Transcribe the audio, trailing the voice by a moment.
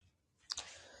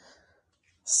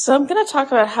So I'm going to talk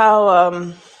about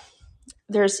how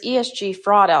there's ESG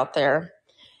fraud out there,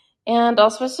 and I'll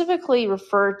specifically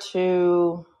refer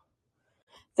to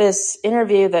this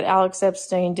interview that Alex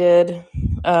Epstein did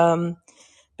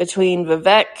between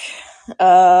Vivek.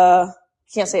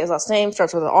 Can't say his last name,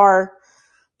 starts with an R,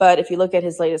 but if you look at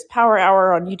his latest Power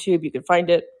Hour on YouTube, you can find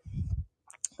it.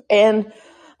 And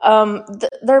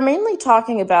they're mainly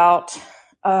talking about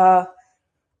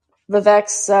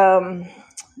Vivek's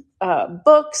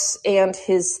books and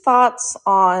his thoughts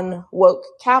on woke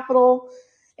capital,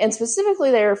 and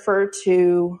specifically they refer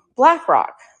to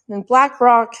BlackRock. And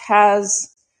BlackRock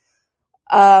has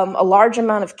a large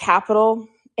amount of capital,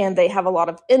 and they have a lot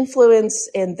of influence,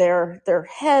 and their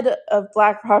head of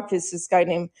BlackRock is this guy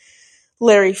named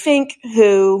Larry Fink,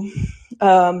 who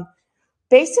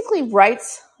basically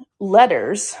writes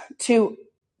letters to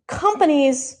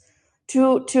companies,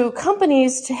 to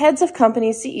heads of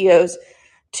companies, CEOs,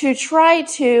 to try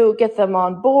to get them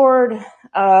on board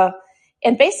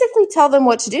and basically tell them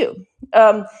what to do.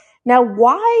 Now,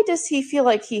 why does he feel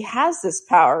like he has this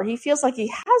power? He feels like he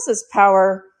has this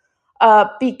power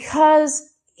because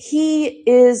he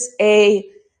is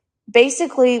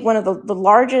basically one of the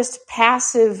largest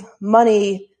passive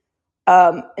money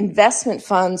investment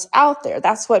funds out there.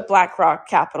 That's what BlackRock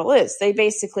Capital is. They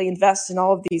basically invest in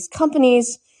all of these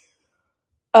companies.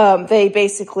 They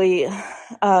basically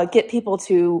get people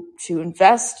to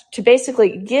invest, to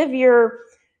basically give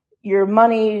your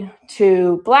money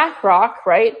to BlackRock,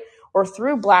 right? Or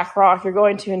through BlackRock, you're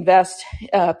going to invest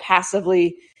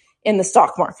passively in the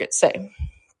stock market, say.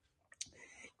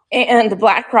 And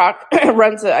BlackRock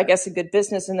runs, a good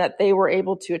business in that they were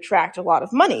able to attract a lot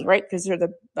of money, right? Because they're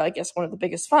one of the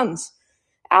biggest funds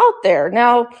out there.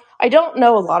 Now, I don't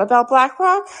know a lot about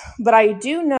BlackRock, but I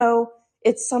do know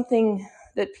it's something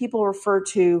that people refer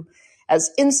to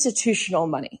as institutional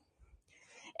money.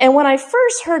 And when I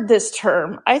first heard this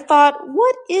term, I thought,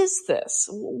 what is this?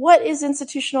 What is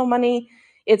institutional money?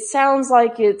 It sounds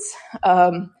like it's,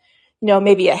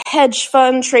 maybe a hedge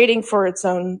fund trading for its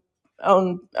own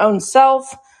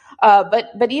self.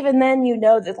 But even then,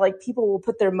 that people will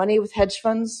put their money with hedge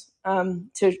funds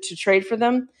to trade for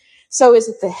them. So is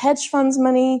it the hedge fund's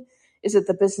money? Is it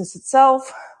the business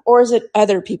itself? Or is it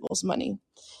other people's money?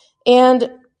 And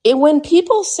when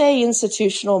people say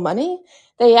institutional money,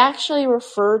 they actually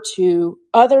refer to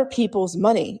other people's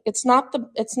money. It's not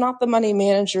the money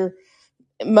manager's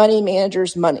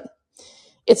money.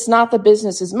 It's not the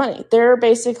business's money. They're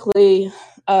basically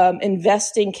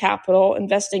investing capital,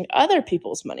 investing other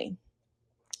people's money.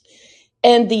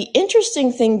 And the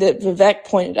interesting thing that Vivek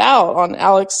pointed out on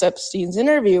Alex Epstein's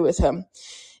interview with him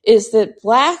is that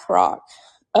BlackRock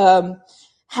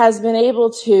has been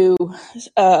able to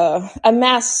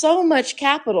amass so much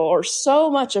capital or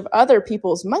so much of other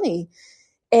people's money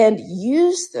and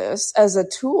use this as a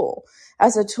tool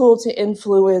to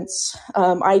influence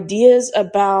ideas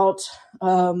about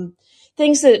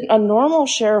things that a normal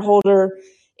shareholder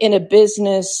in a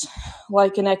business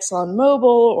like an ExxonMobil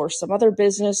or some other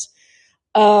business,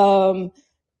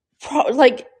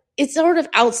 it's sort of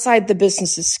outside the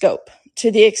business's scope, to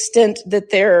the extent that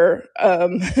they're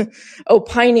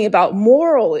opining about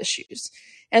moral issues.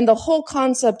 And the whole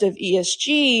concept of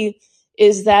ESG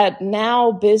is that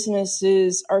now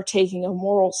businesses are taking a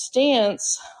moral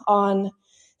stance on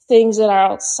things that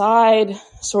are outside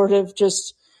sort of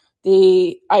just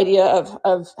the idea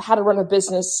of how to run a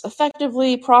business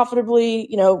effectively,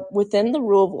 profitably, within the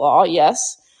rule of law,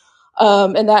 yes.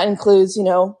 And that includes,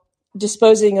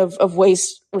 disposing of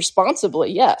waste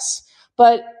responsibly, yes.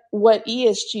 But what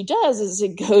ESG does is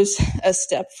it goes a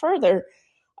step further,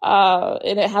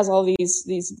 and it has all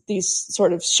these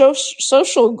sort of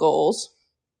social goals.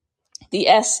 The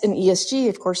S in ESG,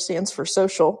 of course, stands for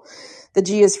social. The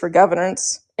G is for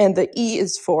governance, and the E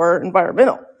is for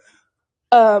environmental.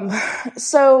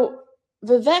 So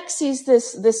Vivek sees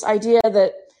this idea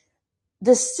that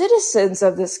the citizens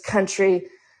of this country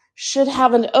should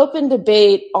have an open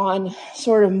debate on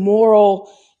sort of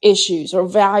moral issues or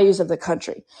values of the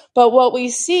country. But what we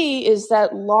see is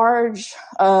that large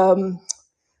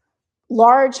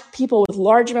people with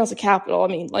large amounts of capital,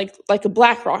 like a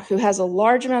BlackRock who has a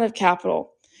large amount of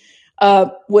capital,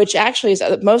 which actually is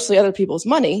mostly other people's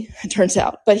money, it turns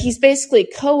out. But he's basically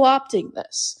co-opting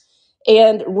this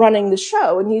and running the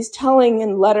show. And he's telling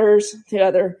in letters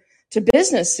to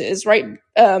businesses, right,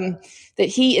 that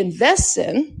he invests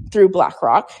in through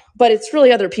BlackRock, but it's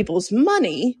really other people's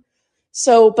money.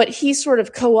 So, but he's sort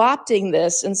of co-opting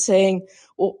this and saying,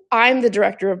 well, I'm the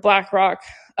director of BlackRock.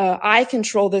 I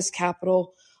control this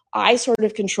capital. I sort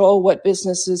of control what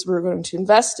businesses we're going to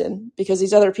invest in, because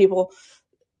these other people,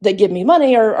 that give me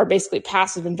money are basically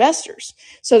passive investors.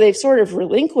 So they've sort of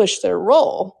relinquished their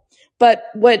role. But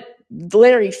what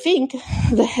Larry Fink,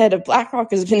 the head of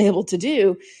BlackRock, has been able to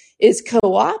do is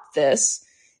co-opt this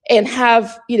and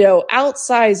have,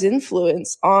 outsized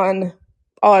influence on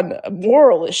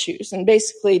moral issues and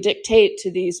basically dictate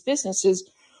to these businesses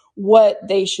what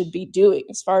they should be doing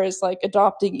as far as like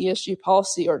adopting ESG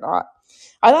policy or not.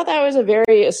 I thought that was a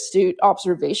very astute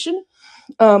observation.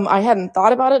 I hadn't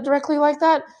thought about it directly like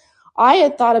that. I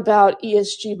had thought about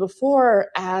ESG before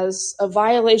as a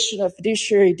violation of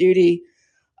fiduciary duty.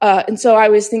 And so I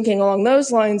was thinking along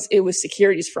those lines, it was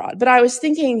securities fraud. But I was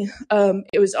thinking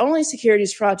it was only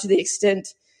securities fraud to the extent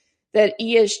that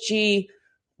ESG,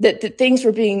 that things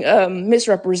were being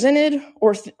misrepresented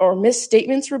or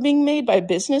misstatements were being made by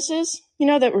businesses,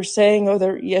 that were saying, oh,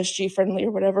 they're ESG friendly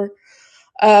or whatever.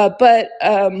 But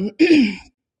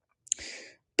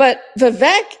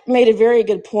Vivek made a very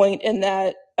good point in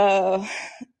that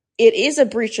it is a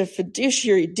breach of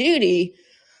fiduciary duty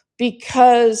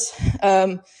because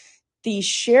the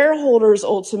shareholders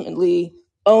ultimately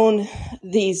own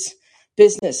these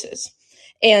businesses.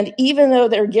 And even though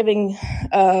they're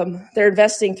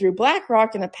investing through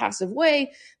BlackRock in a passive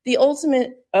way, the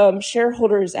ultimate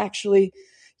shareholder is actually,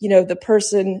 the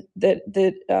person that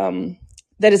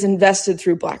is invested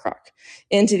through BlackRock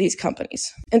into these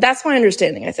companies. And that's my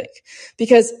understanding, I think,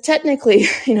 because technically,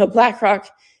 BlackRock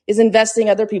is investing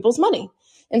other people's money.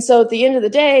 And so at the end of the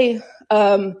day,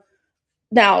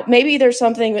 now maybe there's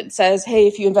something that says, hey,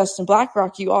 if you invest in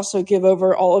BlackRock, you also give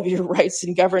over all of your rights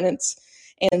and governance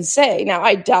and say. Now,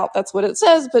 I doubt that's what it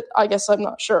says, but I guess I'm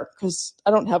not sure because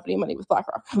I don't have any money with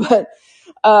BlackRock. But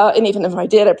and even if I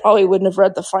did, I probably wouldn't have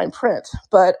read the fine print.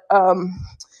 But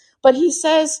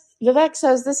Vivek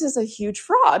says this is a huge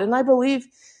fraud. And I believe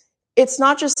it's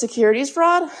not just securities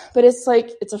fraud, but it's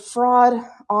a fraud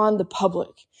on the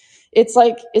public. It's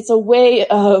a way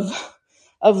of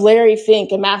Larry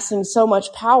Fink amassing so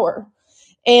much power.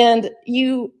 And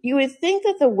you would think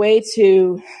that the way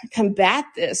to combat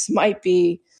this might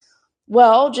be,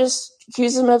 well, just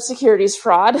accuse them of securities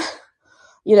fraud,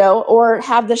 or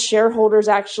have the shareholders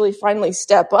actually finally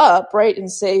step up, right,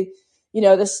 and say,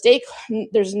 there's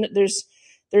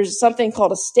something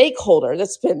called a stakeholder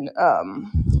that's been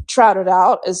trotted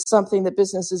out as something that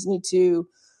businesses need to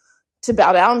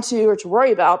bow down to or to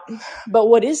worry about. But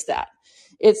what is that?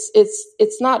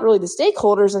 It's not really the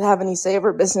stakeholders that have any say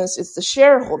over business, it's the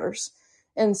shareholders.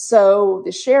 And so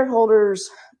the shareholders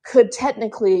could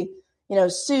technically,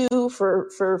 sue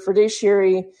for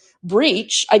fiduciary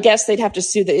breach. I guess they'd have to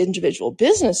sue the individual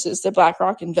businesses that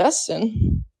BlackRock invests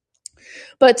in.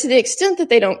 But to the extent that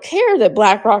they don't care that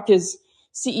BlackRock's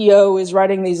CEO is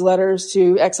writing these letters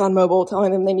to ExxonMobil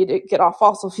telling them they need to get off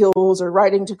fossil fuels, or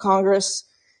writing to Congress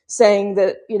saying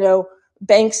that,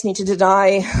 banks need to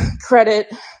deny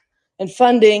credit and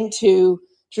funding to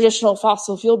traditional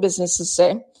fossil fuel businesses,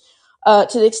 say, to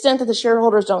the extent that the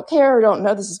shareholders don't care or don't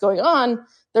know this is going on,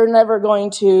 they're never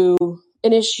going to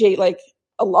initiate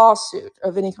a lawsuit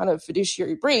of any kind of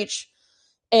fiduciary breach.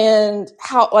 And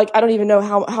I don't even know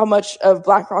how much of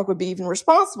BlackRock would be even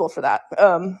responsible for that,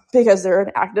 because they're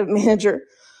an active manager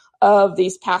of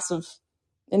these passive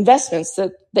investments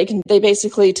that they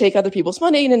basically take other people's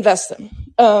money and invest them.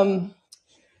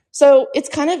 So it's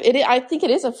I think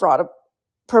it is a fraud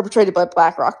perpetrated by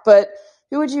BlackRock, but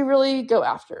who would you really go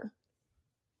after?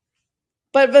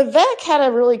 But Vivek had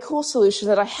a really cool solution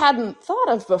that I hadn't thought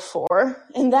of before,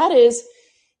 and that is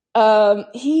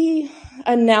he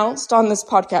announced on this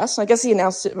podcast, I guess he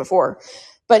announced it before,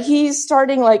 but he's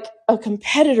starting a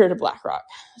competitor to BlackRock.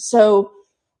 So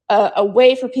a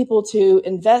way for people to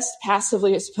invest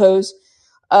passively, I suppose,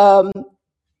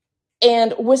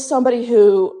 and with somebody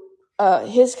who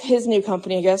his new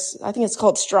company, I think it's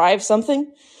called Strive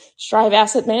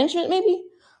Asset Management, maybe.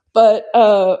 But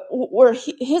where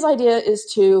his idea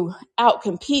is to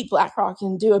outcompete BlackRock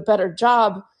and do a better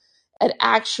job at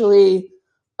actually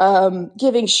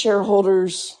giving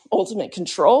shareholders ultimate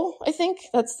control. I think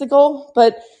that's the goal.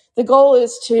 But the goal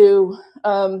is to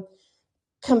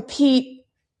compete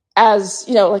as,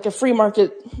 like a free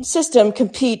market system,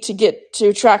 compete to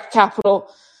attract capital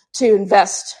to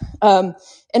invest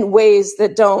in ways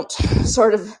that don't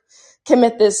sort of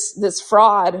commit this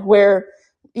fraud where,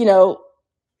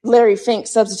 Larry Fink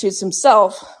substitutes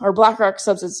himself, or BlackRock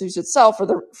substitutes itself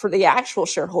for the actual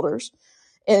shareholders,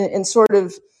 and sort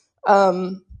of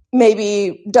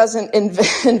maybe doesn't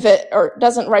invent or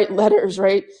doesn't write letters,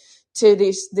 right, to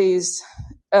these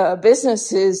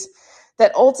businesses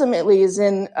that ultimately is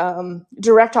in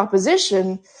direct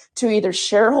opposition to either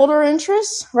shareholder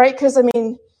interests, right? Because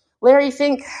Larry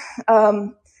Fink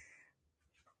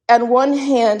on one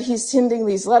hand, he's sending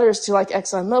these letters to like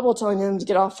ExxonMobil telling them to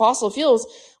get off fossil fuels.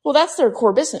 Well, that's their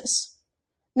core business.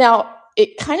 Now,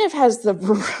 it kind of has the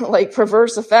like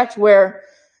perverse effect where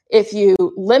if you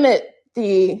limit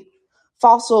the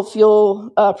fossil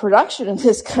fuel production in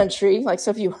this country, like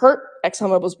so if you hurt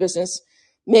ExxonMobil's business,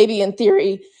 maybe in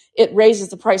theory, it raises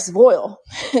the price of oil.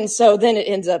 And so then it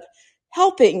ends up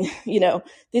helping,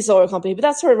 this oil company. But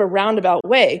that's sort of a roundabout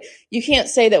way. You can't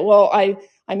say that, well,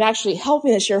 I'm actually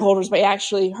helping the shareholders by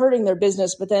actually hurting their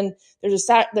business, but then there's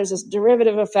this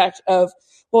derivative effect of,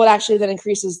 well, it actually then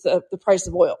increases the price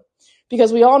of oil.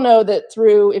 Because we all know that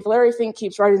if Larry Fink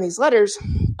keeps writing these letters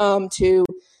to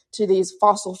these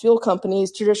fossil fuel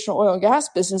companies, traditional oil and gas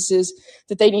businesses,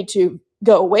 that they need to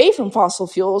go away from fossil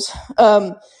fuels,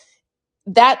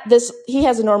 he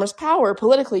has enormous power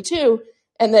politically too,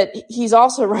 and that he's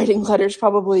also writing letters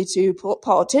probably to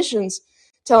politicians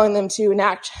telling them to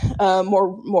enact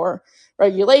more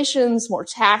regulations, more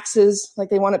taxes, like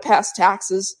they want to pass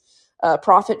taxes,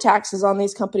 profit taxes on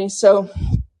these companies. So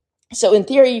in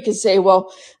theory, you could say,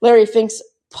 well, Larry Fink's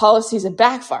policies have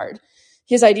backfired.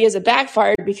 His ideas have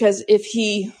backfired because if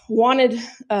he wanted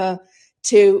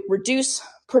to reduce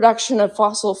production of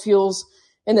fossil fuels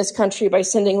in this country by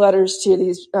sending letters to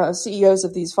these CEOs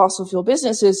of these fossil fuel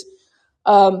businesses,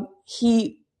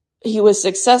 he was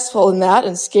successful in that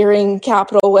and scaring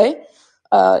capital away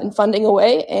and funding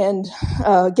away and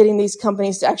getting these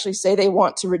companies to actually say they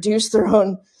want to reduce their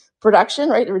own production,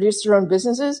 right, to reduce their own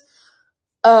businesses.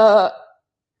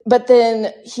 But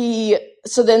then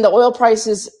then the oil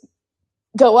prices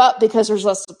go up because there's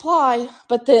less supply.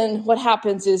 But then what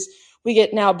happens is we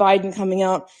get now Biden coming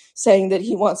out saying that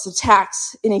he wants to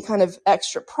tax any kind of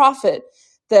extra profit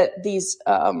that these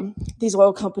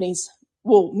oil companies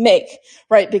will make,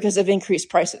 right, because of increased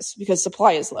prices, because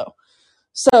supply is low.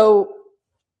 So,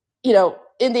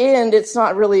 in the end, it's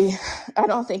not really, I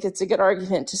don't think it's a good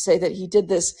argument to say that he did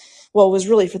this, well, it was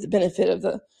really for the benefit of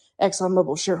the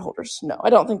ExxonMobil shareholders. No, I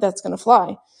don't think that's going to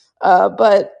fly.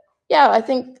 But yeah, I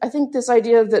think this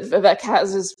idea that Vivek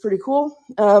has is pretty cool.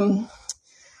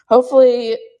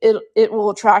 Hopefully it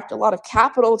will attract a lot of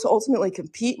capital to ultimately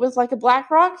compete with like a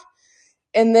BlackRock.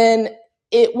 And then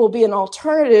it will be an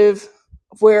alternative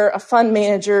where a fund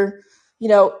manager,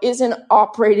 isn't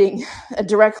operating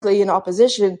directly in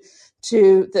opposition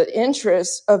to the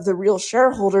interests of the real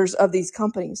shareholders of these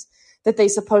companies that they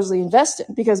supposedly invest in.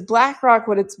 Because BlackRock,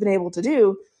 what it's been able to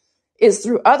do is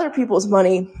through other people's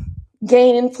money,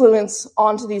 gain influence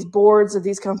onto these boards of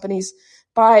these companies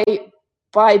by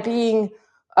using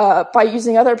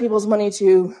other people's money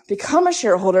to become a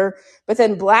shareholder. But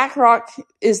then BlackRock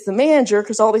is the manager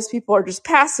because all these people are just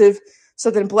passive. So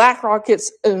then BlackRock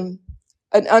gets an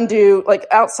undue, like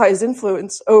outsized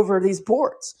influence over these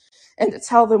boards and to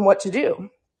tell them what to do.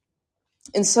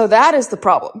 And so that is the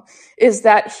problem, is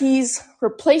that he's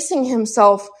replacing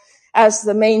himself as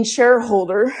the main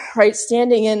shareholder, right?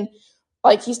 Standing in,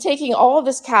 like he's taking all of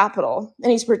this capital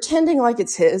and he's pretending like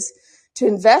it's his to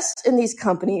invest in these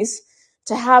companies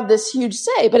to have this huge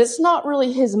say, but it's not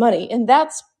really his money. And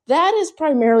that is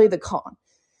primarily the con.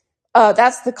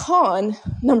 That's the con,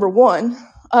 number one.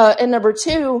 And number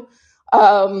two,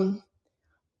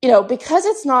 because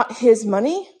it's not his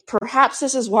money, perhaps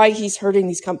this is why he's hurting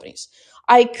these companies.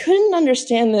 I couldn't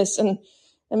understand this, and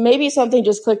maybe something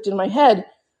just clicked in my head.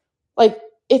 Like,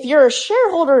 if you're a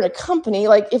shareholder in a company,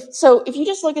 if you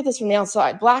just look at this from the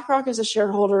outside, BlackRock is a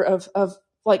shareholder of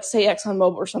like, say,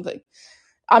 ExxonMobil or something.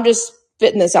 I'm just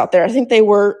spitting this out there. I think they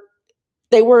were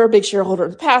a big shareholder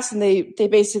in the past, and they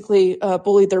basically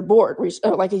bullied their board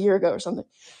like a year ago or something.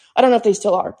 I don't know if they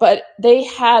still are, but they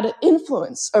had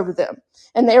influence over them.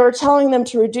 And they were telling them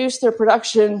to reduce their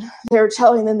production. They were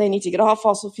telling them they need to get off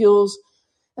fossil fuels.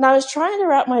 And I was trying to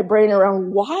wrap my brain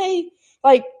around why,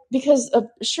 because a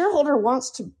shareholder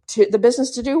wants to the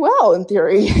business to do well, in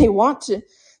theory. They want to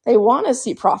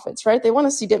see profits, right? They want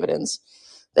to see dividends.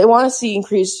 They want to see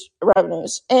increased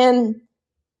revenues. And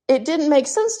it didn't make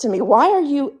sense to me. Why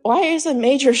is a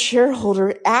major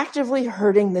shareholder actively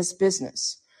hurting this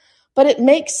business? But it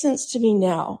makes sense to me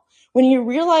now. When you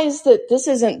realize that this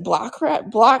isn't BlackRock's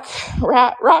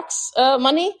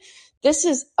money, this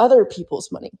is other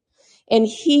people's money. And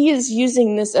he is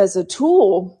using this as a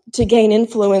tool to gain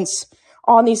influence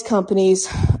on these companies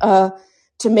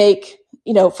to make,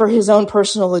 for his own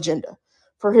personal agenda,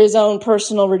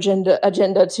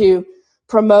 to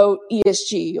promote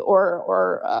ESG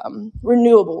or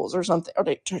renewables or something, or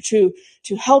to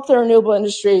help the renewable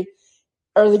industry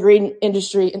or the green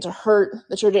industry and to hurt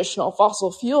the traditional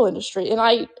fossil fuel industry.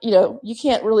 And you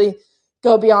can't really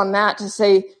go beyond that to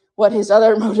say what his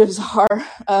other motives are.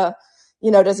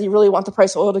 does he really want the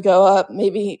price of oil to go up?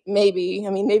 Maybe, maybe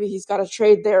he's got a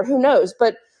trade there. Who knows?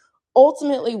 But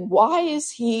ultimately, why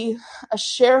is he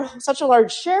such a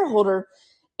large shareholder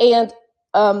and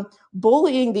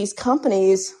bullying these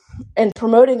companies and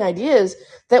promoting ideas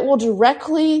that will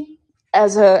directly,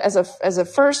 as a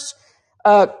first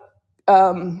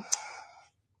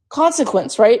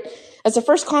consequence, right? As a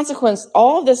first consequence,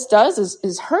 all this does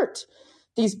is hurt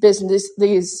these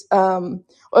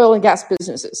oil and gas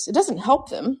businesses. It doesn't help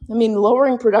them. I mean,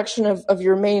 lowering production of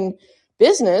your main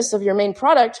business, of your main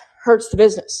product, hurts the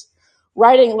business.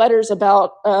 Writing letters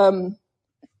about to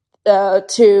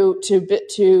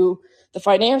the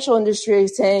financial industry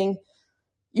saying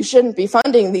you shouldn't be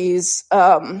funding these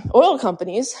oil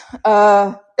companies,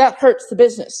 that hurts the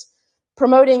business.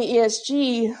 Promoting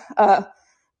ESG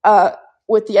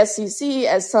with the SEC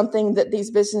as something that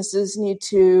these businesses need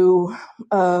to,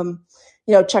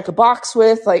 check a box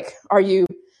with, like, are you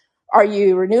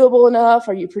renewable enough?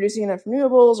 Are you producing enough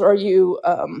renewables? Or are you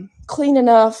clean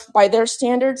enough by their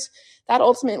standards? That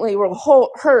ultimately will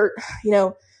hurt,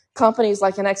 companies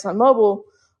like an ExxonMobil,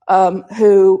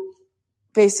 who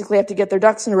basically have to get their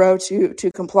ducks in a row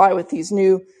to comply with these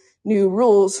new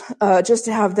rules, just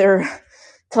to have their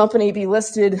company be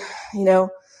listed,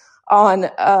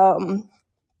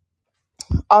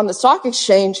 on the stock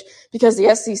exchange, because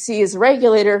the SEC is a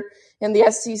regulator and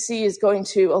the SEC is going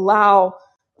to allow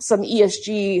some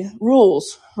ESG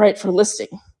rules, right, for listing.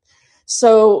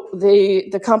 So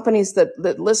the companies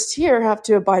that list here have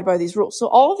to abide by these rules. So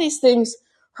all of these things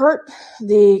hurt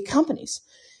the companies.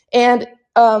 And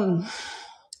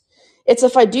it's a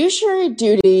fiduciary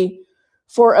duty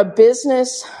for a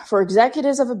business, for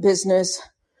executives of a business,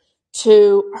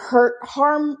 to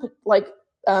harm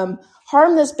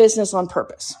this business on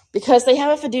purpose, because they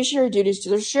have a fiduciary duty to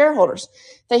their shareholders.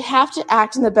 They have to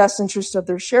act in the best interest of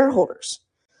their shareholders,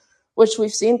 which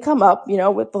we've seen come up,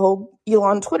 with the whole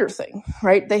Elon Twitter thing,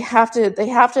 right? They have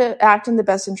to act in the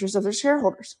best interest of their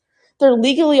shareholders. They're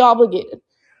legally obligated.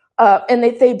 And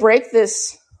if they break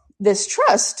this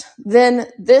trust, then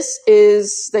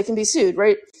they can be sued,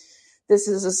 right? This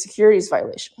is a securities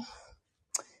violation.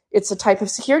 It's a type of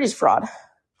securities fraud.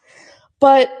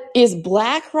 But is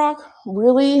BlackRock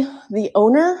really the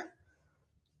owner?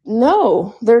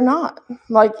 No, they're not.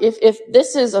 Like, if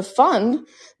this is a fund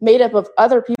made up of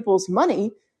other people's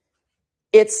money,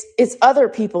 it's other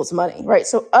people's money, right?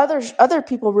 So other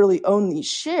people really own these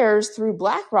shares through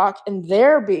BlackRock, and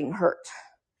they're being hurt.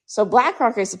 So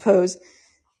BlackRock, I suppose,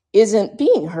 isn't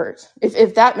being hurt,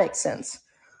 if that makes sense.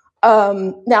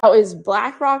 Now, is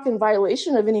BlackRock in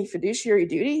violation of any fiduciary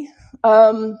duty?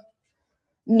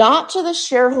 Not to the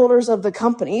shareholders of the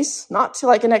companies, not to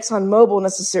like an ExxonMobil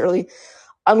necessarily,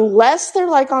 unless they're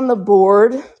like on the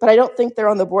board, but I don't think they're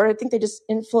on the board. I think they just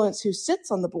influence who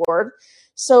sits on the board.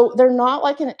 So they're not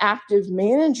like an active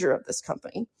manager of this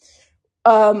company.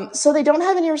 So they don't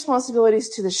have any responsibilities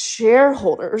to the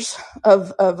shareholders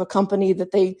of a company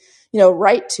that they,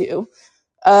 write to.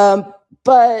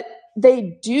 But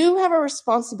they do have a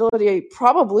responsibility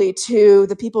probably to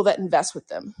the people that invest with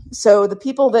them. So the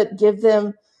people that give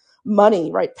them money,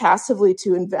 right, passively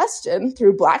to invest in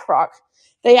through BlackRock,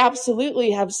 they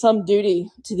absolutely have some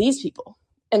duty to these people.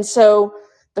 And so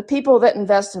the people that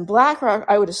invest in BlackRock,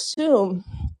 I would assume,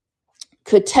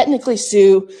 could technically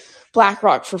sue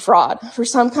BlackRock for fraud, for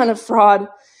some kind of fraud,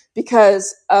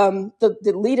 because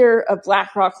the leader of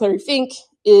BlackRock, Larry Fink,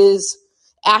 is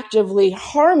actively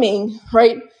harming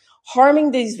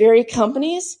these very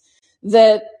companies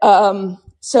that,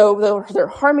 so they're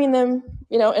harming them,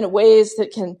 in ways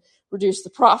that can reduce the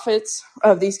profits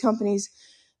of these companies.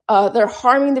 They're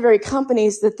harming the very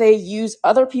companies that they use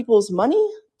other people's money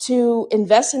to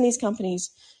invest in these companies.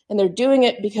 And they're doing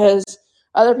it because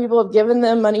other people have given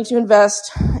them money to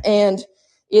invest. And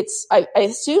I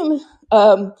assume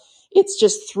it's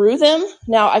just through them.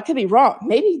 Now, I could be wrong.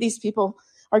 Maybe these people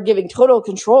are giving total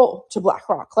control to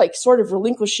BlackRock, like sort of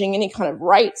relinquishing any kind of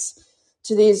rights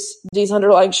to these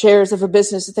underlying shares of a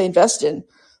business that they invest in.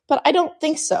 But I don't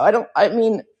think so.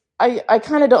 I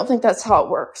kind of don't think that's how it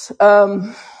works.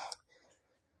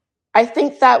 I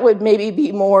think that would maybe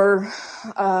be more,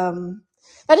 that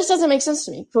just doesn't make sense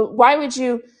to me. But why would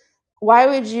you,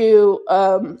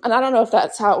 and I don't know if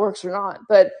that's how it works or not,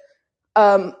 but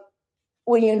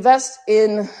when you invest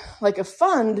in like a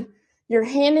fund, you're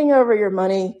handing over your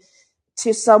money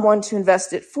to someone to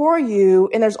invest it for you.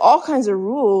 And there's all kinds of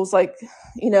rules, like,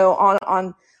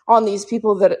 on these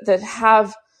people that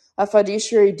have a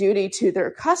fiduciary duty to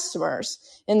their customers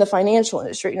in the financial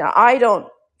industry. Now, I don't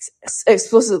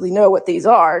explicitly know what these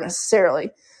are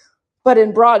necessarily, But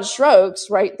in broad strokes,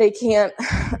 right, they can't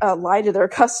lie to their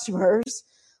customers.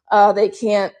 They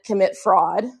can't commit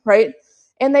fraud, right?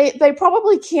 And they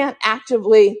probably can't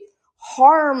actively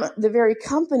harm the very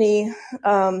company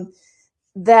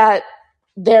that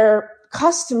their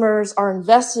customers are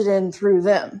invested in through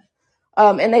them.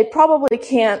 And they probably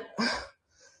can't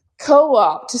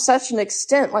co-opt to such an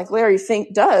extent like Larry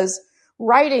Fink does,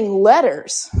 writing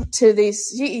letters to these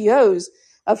CEOs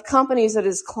of companies that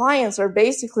his clients are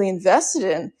basically invested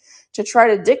in to try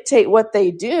to dictate what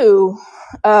they do.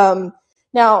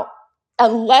 Now,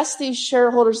 unless these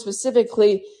shareholders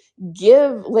specifically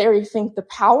give Larry Fink the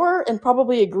power and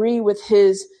probably agree with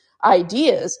his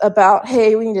ideas about,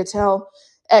 hey, we need to tell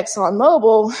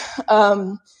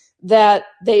ExxonMobil that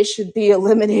they should be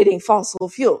eliminating fossil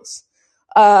fuels,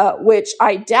 which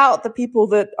I doubt the people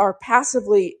that are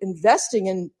passively investing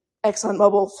in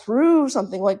ExxonMobil through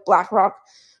something like BlackRock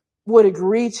would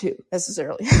agree to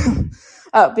necessarily.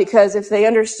 Because if they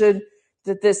understood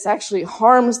that this actually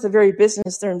harms the very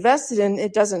business they're invested in,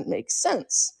 it doesn't make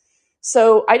sense.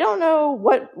 So I don't know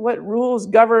what rules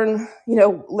govern,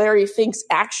 Larry Fink's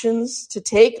actions to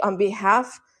take on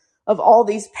behalf of all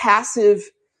these passive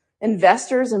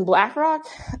investors in BlackRock.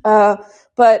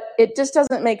 But it just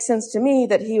doesn't make sense to me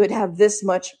that he would have this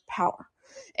much power.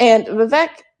 And Vivek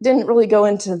didn't really go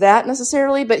into that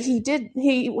necessarily, but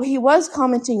he was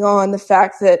commenting on the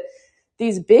fact that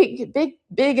these big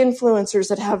influencers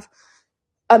that have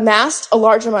amassed a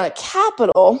large amount of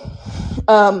capital,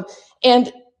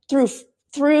 and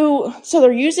so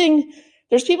they're using,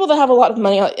 there's people that have a lot of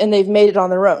money and they've made it on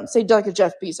their own. Say like a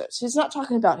Jeff Bezos. He's not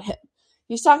talking about him.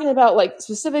 He's talking about like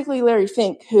specifically Larry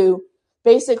Fink, who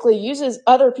basically uses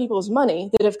other people's money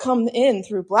that have come in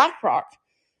through BlackRock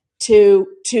to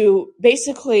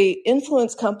basically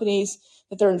influence companies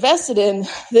that they're invested in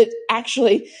that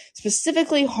actually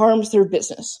specifically harms their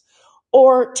business,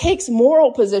 or takes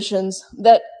moral positions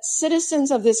that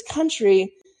citizens of this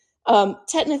country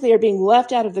technically are being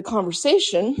left out of the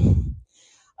conversation.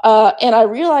 And I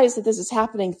realize that this is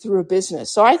happening through a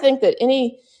business. So I think that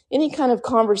any kind of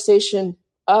conversation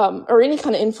or any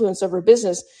kind of influence over a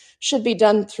business should be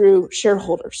done through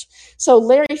shareholders. So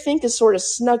Larry Fink is sort of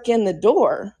snuck in the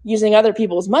door using other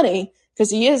people's money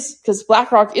because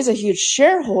BlackRock is a huge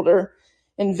shareholder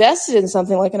invested in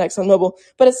something like an ExxonMobil,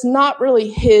 but it's not really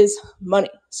his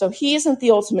money. So he isn't the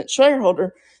ultimate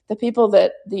shareholder. The people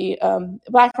that the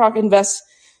BlackRock invests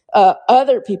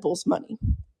other people's money.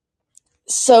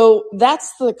 So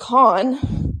that's the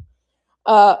con.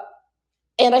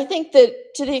 And I think that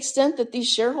to the extent that these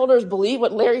shareholders believe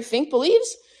what Larry Fink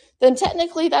believes, then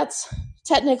that's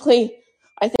technically,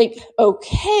 I think,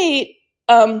 okay.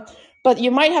 But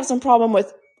you might have some problem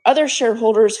with other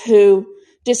shareholders who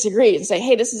disagree and say,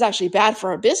 hey, this is actually bad for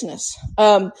our business.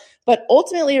 But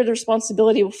ultimately, the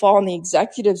responsibility will fall on the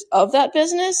executives of that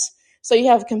business. So you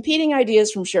have competing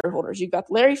ideas from shareholders. You've got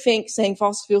Larry Fink saying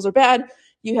fossil fuels are bad.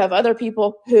 You have other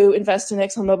people who invest in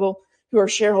ExxonMobil who are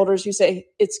shareholders who say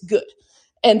it's good.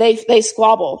 And they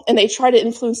squabble and they try to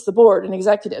influence the board and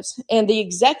executives. And the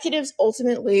executives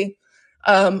ultimately,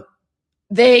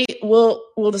 they will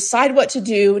decide what to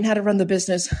do and how to run the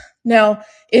business. Now,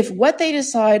 if what they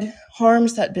decide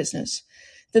harms that business,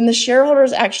 then the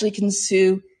shareholders actually can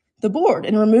sue the board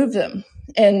and remove them.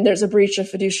 And there's a breach of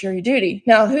fiduciary duty.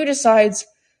 Now, who decides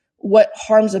what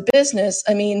harms a business?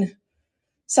 I mean,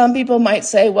 some people might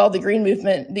say, well, the green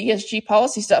movement, the ESG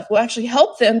policy stuff will actually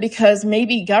help them because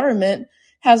maybe government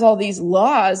has all these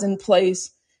laws in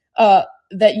place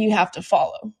that you have to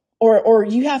follow. Or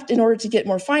you have to, in order to get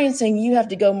more financing, you have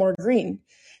to go more green.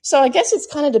 So I guess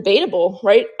it's kind of debatable,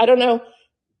 right? I don't know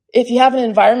if you have an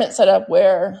environment set up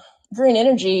where green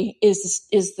energy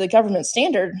is the government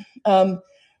standard.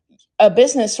 A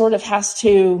business sort of has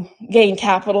to gain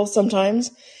capital sometimes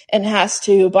and has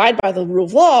to abide by the rule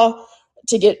of law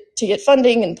to get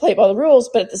funding and play by the rules.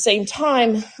 But at the same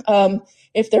time,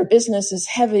 if their business is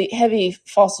heavy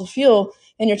fossil fuel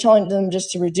and you're telling them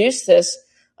just to reduce this,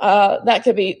 that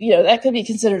could be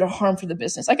considered a harm for the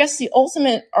business. I guess the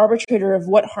ultimate arbitrator of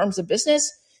what harms a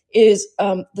business is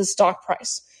the stock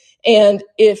price. And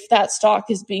if that stock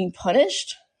is being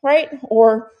punished, right,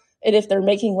 and if they're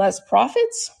making less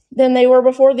profits than they were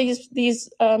before these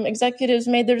executives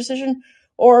made their decision,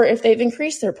 or if they've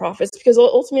increased their profits, because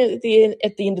ultimately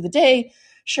at the end of the day,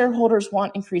 shareholders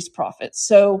want increased profits.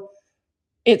 So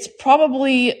it's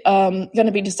probably going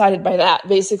to be decided by that.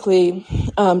 Basically,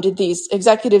 did these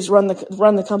executives run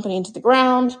the company into the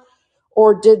ground,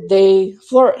 or did they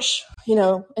flourish?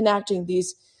 Enacting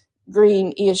these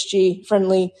green, ESG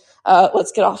friendly,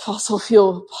 let's get off fossil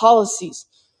fuel policies.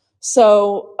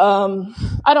 So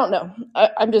I don't know.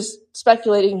 I'm just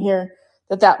speculating here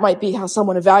that might be how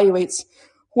someone evaluates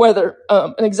whether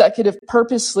an executive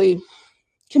purposely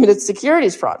committed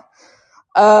securities fraud.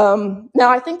 Now,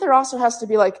 I think there also has to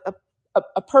be like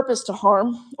a purpose to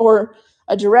harm, or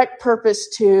a direct purpose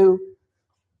to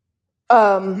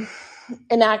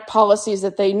enact policies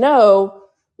that they know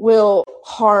will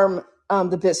harm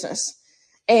the business.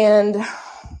 And,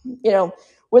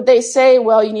 would they say,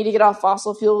 well, you need to get off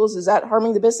fossil fuels? Is that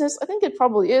harming the business? I think it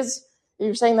probably is.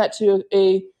 You're saying that to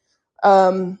a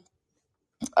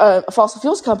fossil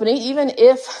fuels company, even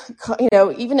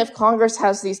if Congress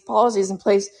has these policies in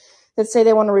place that say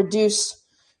they want to reduce,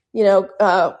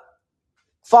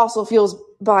 fossil fuels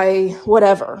by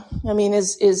whatever. I mean,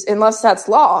 is unless that's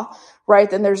law, right?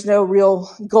 Then there's no real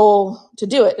goal to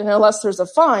do it, and unless there's a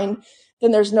fine,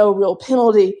 then there's no real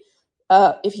penalty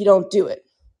if you don't do it.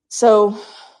 So,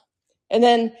 and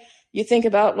then you think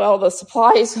about, well, the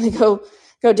supply is going to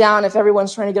go down if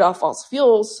everyone's trying to get off fossil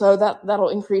fuels, so that'll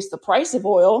increase the price of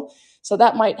oil. So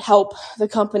that might help the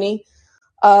company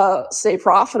stay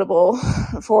profitable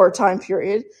for a time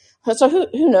period. So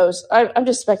who knows? I'm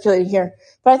just speculating here.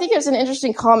 But I think it was an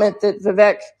interesting comment that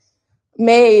Vivek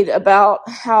made about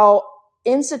how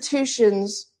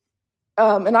institutions,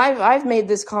 and I've made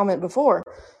this comment before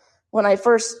when I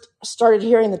first started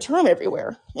hearing the term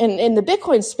everywhere. And in the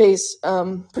Bitcoin space,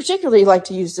 particularly like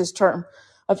to use this term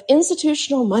of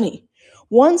institutional money.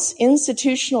 Once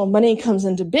institutional money comes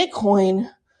into Bitcoin,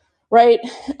 right?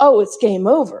 Oh, it's game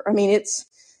over. I mean,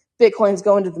 Bitcoin's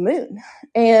going to the moon.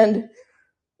 And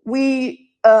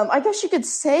I guess you could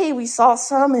say we saw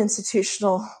some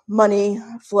institutional money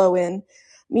flow in,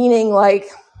 meaning like,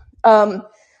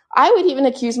 I would even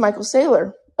accuse Michael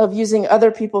Saylor of using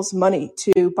other people's money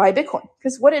to buy Bitcoin.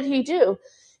 Because what did he do?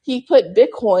 He put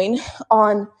Bitcoin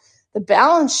on the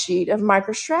balance sheet of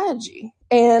MicroStrategy.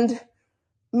 And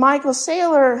Michael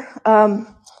Saylor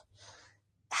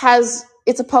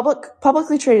it's a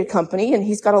publicly traded company, and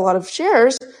he's got a lot of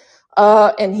shares,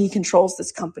 and he controls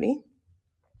this company.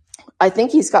 I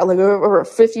think he's got like over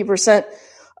 50%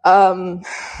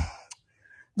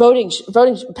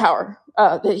 voting power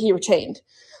that he retained.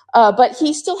 But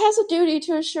he still has a duty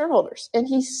to his shareholders, and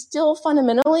he's still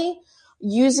fundamentally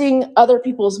using other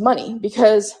people's money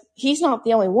because he's not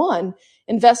the only one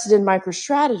invested in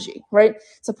MicroStrategy, right?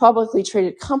 It's a publicly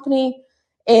traded company,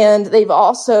 and they've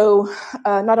also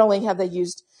not only have they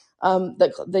used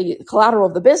the collateral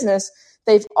of the business,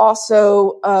 they've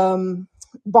also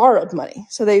borrowed money.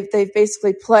 So they've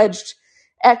basically pledged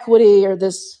equity or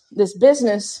this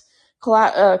business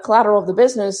collateral of the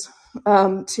business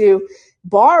to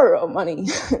borrow money,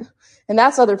 and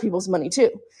that's other people's money too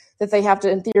that they have to,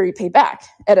 in theory, pay back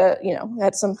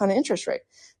at some kind of interest rate.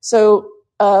 So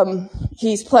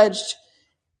he's pledged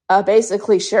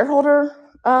basically shareholder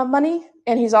money,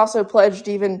 and he's also pledged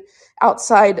even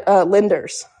outside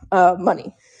lenders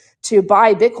money to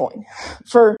buy Bitcoin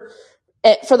for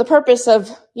the purpose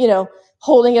of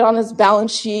holding it on his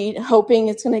balance sheet, hoping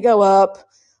it's going to go up,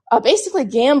 basically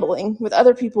gambling with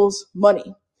other people's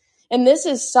money. And this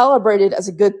is celebrated as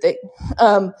a good thing.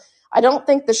 I don't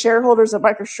think the shareholders of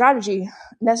MicroStrategy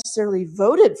necessarily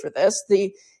voted for this.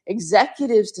 The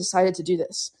executives decided to do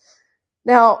this.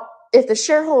 Now, if the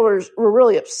shareholders were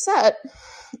really upset,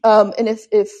 and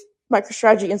if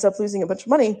MicroStrategy ends up losing a bunch of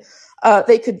money,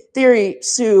 they could, in theory,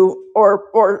 sue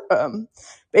or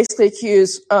basically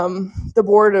accuse the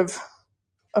board of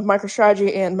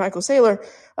MicroStrategy and Michael Saylor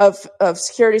of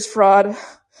securities fraud,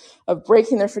 of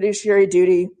breaking their fiduciary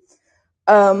duty.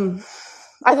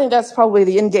 I think that's probably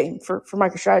the end game for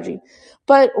MicroStrategy.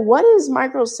 But what is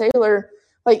Michael Saylor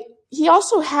like? He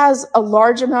also has a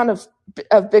large amount of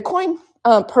Bitcoin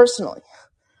personally.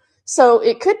 So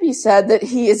it could be said that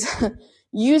he is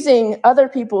using other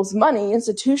people's money,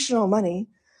 institutional money,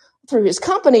 through his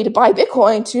company to buy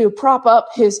Bitcoin to prop up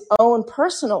his own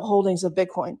personal holdings of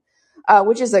Bitcoin,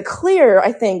 which is a clear,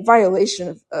 I think,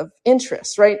 violation of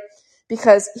interest, right?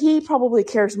 Because he probably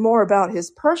cares more about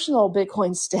his personal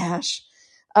Bitcoin stash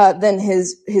than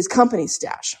his company's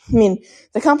stash. I mean,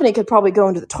 the company could probably go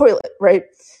into the toilet, right?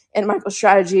 And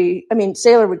MicroStrategy,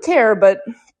 Saylor would care, but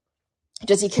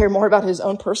does he care more about his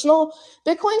own personal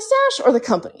Bitcoin stash or the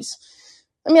company's?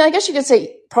 I guess you could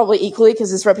say probably equally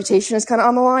because his reputation is kind of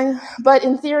on the line. But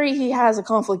in theory, he has a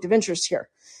conflict of interest here.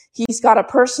 He's got a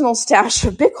personal stash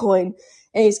of Bitcoin,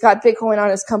 and he's got Bitcoin on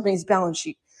his company's balance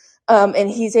sheet. And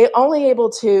he's only able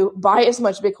to buy as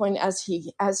much Bitcoin as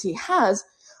he has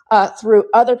through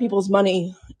other people's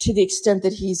money, to the extent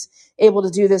that he's able to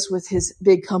do this with his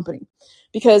big company.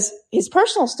 Because his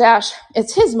personal stash,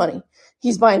 it's his money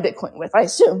he's buying Bitcoin with, I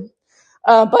assume.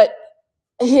 But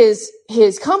his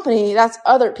company, that's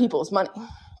other people's money.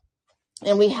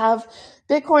 And we have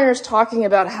Bitcoiners talking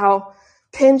about how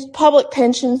public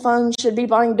pension funds should be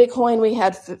buying Bitcoin.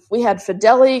 We had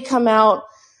Fidelity come out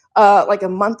like a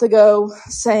month ago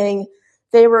saying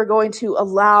they were going to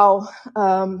allow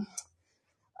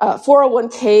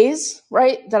 401ks,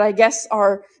 right, that I guess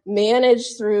are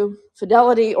managed through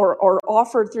Fidelity or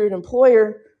offered through an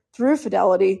employer through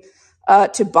Fidelity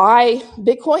to buy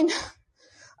Bitcoin.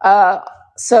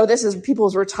 So this is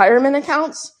people's retirement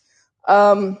accounts.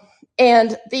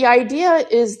 And the idea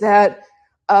is that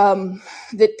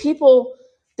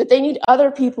that they need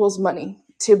other people's money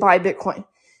to buy Bitcoin.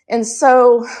 And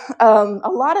so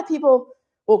a lot of people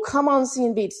will come on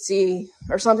CNBC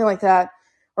or something like that,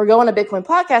 or go on a Bitcoin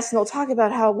podcast, and they'll talk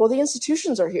about how, well, the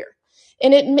institutions are here.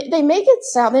 And they make it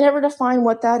sound, they never define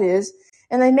what that is,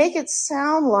 and they make it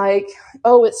sound like,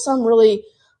 oh, it's some really,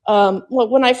 well,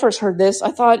 when I first heard this,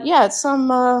 I thought, yeah, it's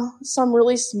some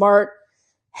really smart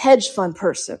hedge fund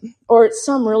person, or it's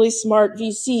some really smart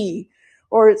VC,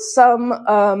 or it's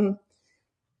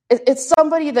it's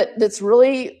somebody that's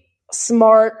really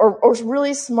smart or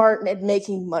really smart at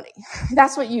making money.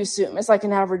 That's what you assume. It's like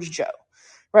an average Joe,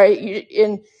 right?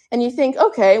 And you think,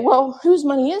 okay, well, whose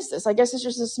money is this? I guess it's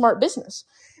just a smart business.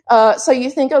 So you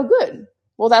think, oh, good.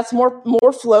 Well, that's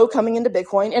more flow coming into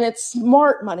Bitcoin, and it's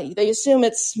smart money. They assume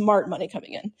it's smart money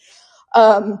coming in.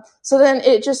 So then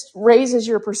it just raises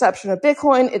your perception of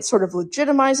Bitcoin. It sort of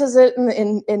legitimizes it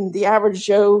in the average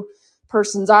Joe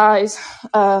person's eyes.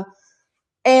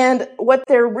 And what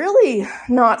they're really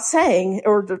not saying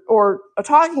or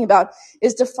talking about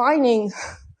is defining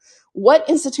what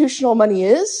institutional money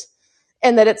is,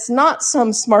 and that it's not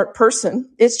some smart person.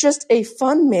 It's just a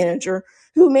fund manager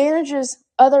who manages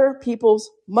other people's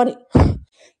money. And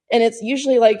it's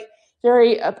usually like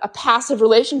a passive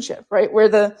relationship, right? Where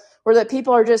the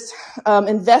people are just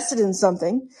invested in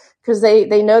something because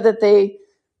they know that they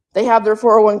have their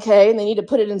 401k and they need to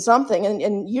put it in something.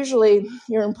 And usually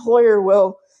your employer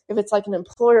will, if it's like an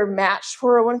employer matched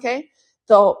 401k,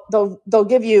 they'll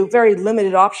give you very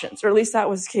limited options, or at least that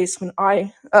was the case when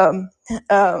I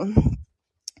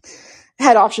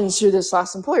had options through this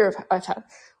last employer I've had.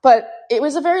 But it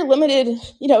was a very limited,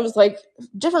 it was like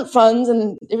different funds,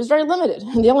 and it was very limited.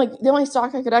 And the only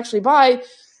stock I could actually buy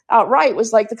outright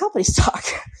was like the company stock,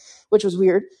 which was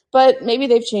weird. But maybe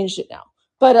they've changed it now.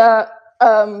 But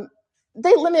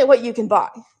they limit what you can buy,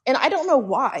 and I don't know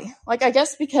why. Like, I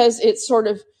guess because it's sort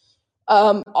of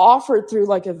offered through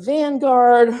like a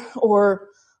Vanguard, or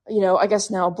I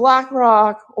guess now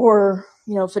BlackRock, or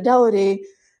Fidelity,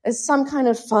 as some kind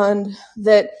of fund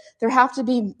that there has to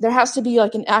be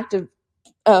like an active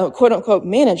quote unquote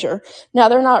manager. Now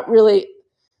they're not really,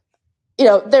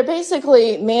 they're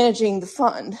basically managing the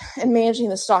fund and managing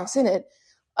the stocks in it,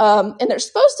 and they're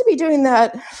supposed to be doing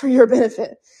that for your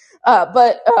benefit,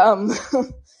 but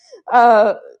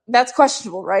that's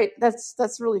questionable, right?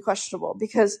 That's really questionable,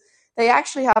 because they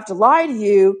actually have to lie to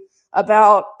you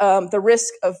about the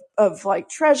risk of like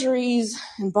treasuries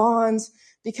and bonds,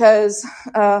 because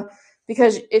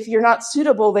if you're not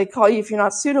suitable, they call you. If you're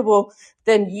not suitable,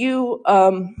 then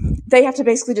they have to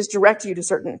basically just direct you to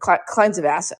certain kinds of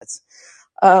assets,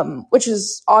 which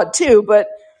is odd too, but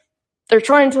they're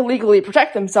trying to legally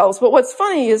protect themselves. But what's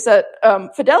funny is that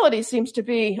Fidelity seems to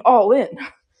be all in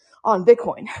on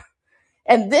Bitcoin.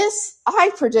 And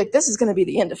I predict this is going to be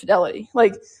the end of Fidelity.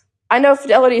 Like, I know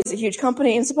Fidelity is a huge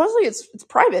company, and supposedly it's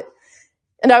private.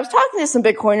 And I was talking to some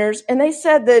Bitcoiners, and they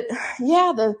said that,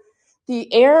 yeah,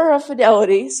 the heir of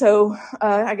Fidelity, so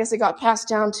I guess it got passed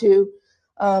down to,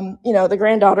 the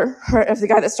granddaughter of the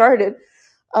guy that started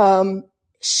it.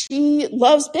 She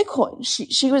loves Bitcoin.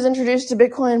 She was introduced to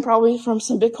Bitcoin probably from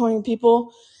some Bitcoin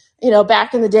people,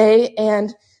 back in the day,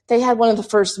 and they had one of the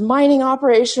first mining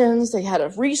operations. They had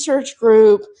a research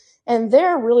group, and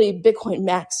they're really Bitcoin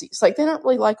maxis. Like, they don't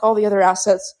really like all the other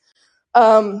assets.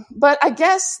 But I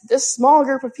guess this small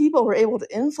group of people were able to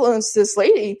influence this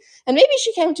lady, and maybe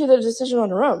she came to the decision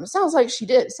on her own. It sounds like she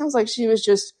did. It sounds like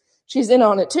she's in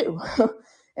on it too.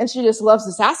 And she just loves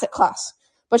this asset class.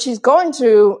 But she's going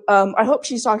to, I hope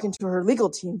she's talking to her legal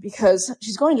team, because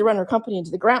she's going to run her company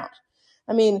into the ground.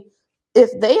 I mean,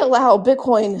 if they allow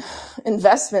Bitcoin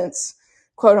investments,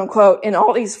 quote unquote, in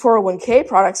all these 401k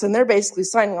products, and they're basically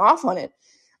signing off on it,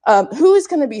 who is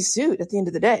going to be sued at the end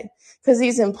of the day? Because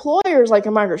these employers like a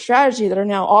MicroStrategy that are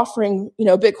now offering,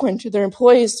 Bitcoin to their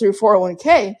employees through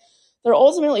 401k, they're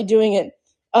ultimately doing it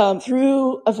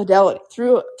through a Fidelity,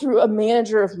 through a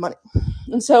manager of money.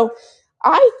 And so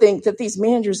I think that these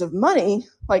managers of money,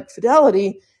 like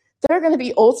Fidelity, they're going to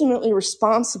be ultimately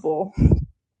responsible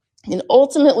and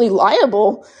ultimately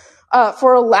liable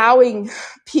for allowing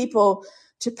people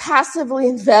to passively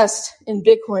invest in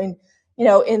Bitcoin,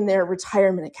 in their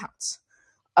retirement accounts.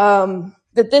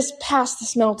 That this passed the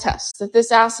smell test, that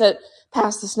this asset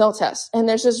passed the smell test. And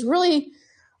there's this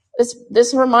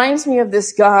reminds me of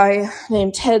this guy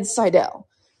named Ted Seidel,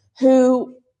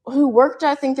 who worked,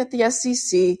 I think, at the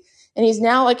SEC, and he's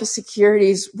now like a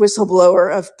securities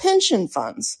whistleblower of pension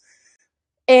funds.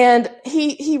 And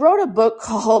he wrote a book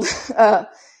called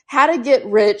How to Get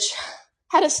Rich,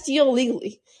 How to Steal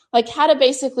Legally, like how to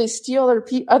basically steal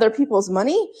other people's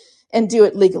money and do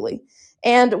it legally.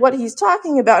 And what he's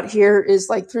talking about here is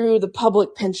like through the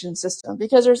public pension system,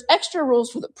 because there's extra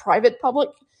rules for the private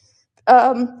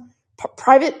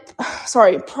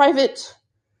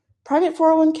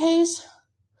 401ks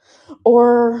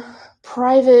or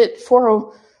private 40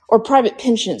 or private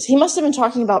pensions. He must have been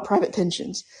talking about private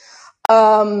pensions.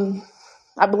 I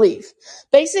believe.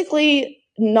 Basically,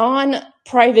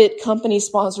 non-private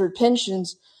company-sponsored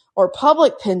pensions or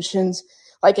public pensions,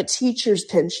 like a teacher's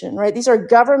pension, right? These are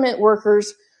government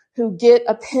workers who get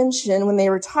a pension when they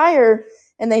retire,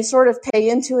 and they sort of pay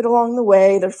into it along the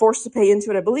way. They're forced to pay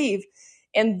into it, I believe.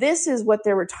 And this is what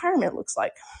their retirement looks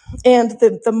like. And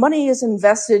the money is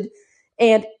invested,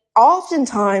 and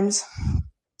oftentimes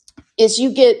is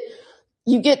you get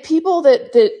people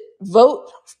that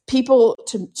vote people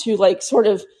to like sort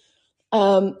of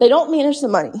they don't manage the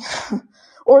money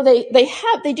or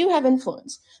they do have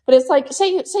influence, but it's like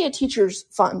say a teacher's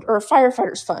fund or a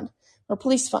firefighter's fund or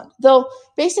police fund. They'll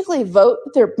basically vote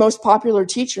their most popular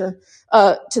teacher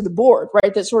to the board,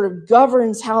 right? That sort of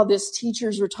governs how this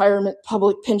teacher's retirement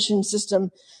public pension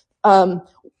system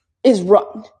is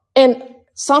run. And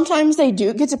sometimes they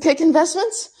do get to pick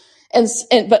investments,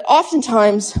 but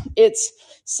oftentimes it's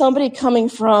somebody coming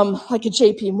from like a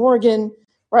JP Morgan,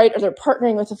 right? Or they're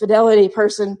partnering with a Fidelity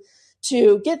person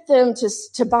to get them to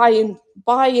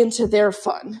buy into their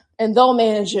fund, and they'll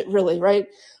manage it really, right?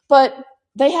 But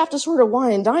they have to sort of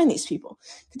wine and dine these people.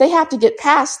 They have to get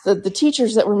past the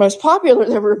teachers that were most popular,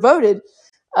 that were voted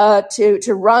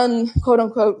to run, quote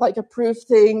unquote, like approve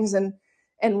things and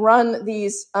run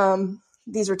these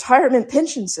retirement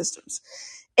pension systems.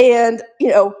 And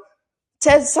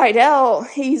Ted Seidel,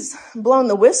 he's blown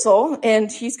the whistle,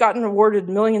 and he's gotten awarded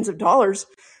millions of dollars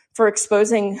for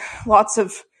exposing lots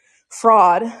of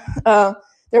fraud.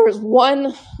 There was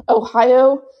one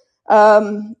Ohio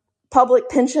public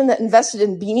pension that invested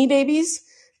in Beanie Babies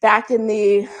back in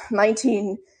the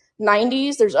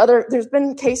 1990s. There's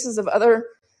been cases of other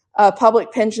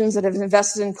public pensions that have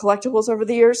invested in collectibles over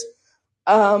the years.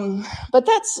 But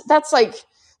that's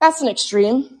an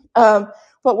extreme.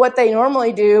 But what they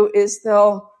normally do is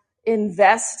they'll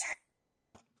invest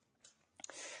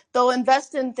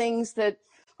in things that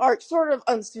are sort of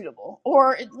unsuitable,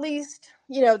 or at least,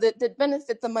 that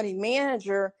benefit the money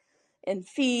manager in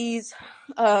fees,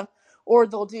 or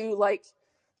they'll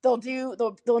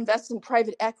invest in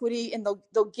private equity, and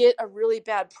they'll get a really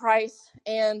bad price,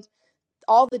 and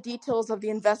all the details of the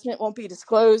investment won't be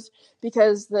disclosed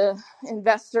because the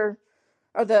investor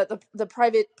or the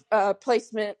private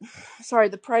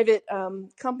the private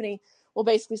company will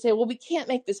basically say, well, we can't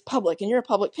make this public, and you're a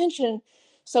public pension,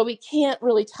 so we can't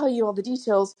really tell you all the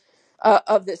details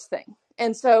of this thing.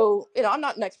 And so, I'm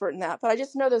not an expert in that, but I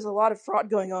just know there's a lot of fraud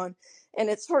going on, and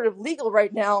it's sort of legal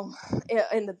right now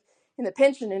in the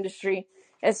pension industry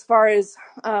as far as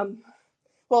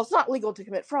it's not legal to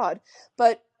commit fraud,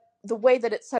 but the way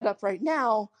that it's set up right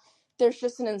now, there's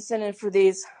just an incentive for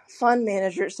these fund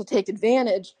managers to take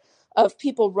advantage of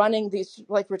people running these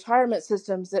like retirement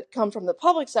systems that come from the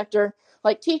public sector,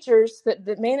 like teachers that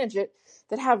manage it,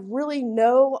 that have really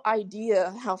no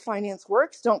idea how finance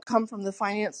works, don't come from the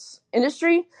finance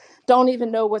industry, don't even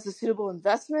know what's a suitable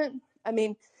investment. I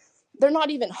mean, they're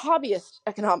not even hobbyist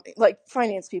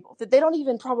finance people. That they don't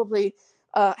even probably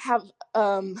have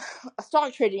a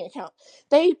stock trading account.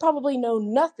 They probably know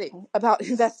nothing about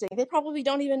investing. They probably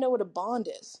don't even know what a bond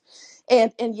is,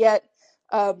 and yet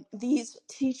these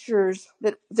teachers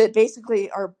that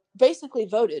basically are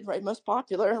voted right most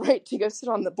popular right to go sit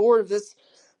on the board of this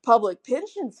public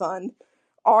pension fund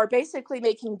are basically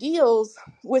making deals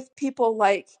with people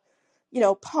like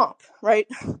Pomp, right?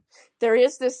 There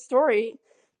is this story.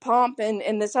 Pomp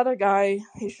and this other guy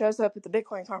who shows up at the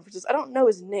Bitcoin conferences. I don't know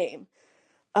his name.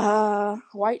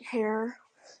 White hair.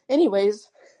 Anyways,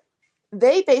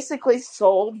 they basically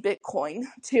sold Bitcoin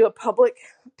to a public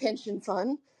pension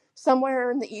fund somewhere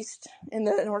in the east, in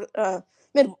the north,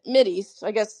 mid-east,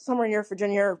 I guess, somewhere near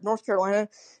Virginia or North Carolina,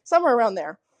 somewhere around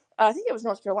there. I think it was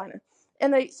North Carolina.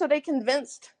 And they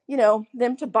convinced,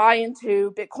 them to buy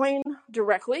into Bitcoin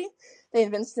directly. They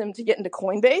convinced them to get into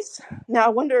Coinbase. Now I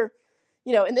wonder,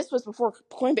 and this was before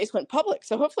Coinbase went public,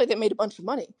 so hopefully they made a bunch of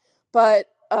money. But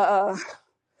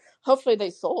hopefully they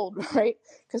sold, right?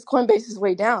 Because Coinbase is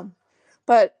way down.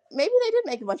 But maybe they did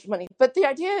make a bunch of money. But the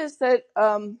idea is that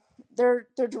they're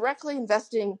directly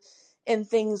investing in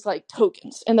things like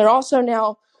tokens, and they're also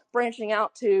now branching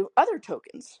out to other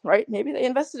tokens, right? Maybe they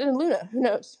invested in Luna. Who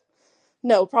knows?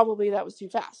 No, probably that was too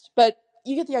fast. But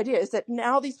you get the idea, is that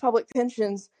now these public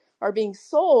pensions are being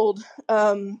sold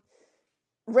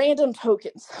random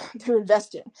tokens to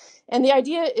invest in. And the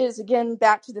idea is, again,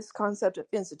 back to this concept of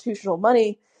institutional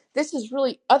money. This is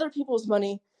really other people's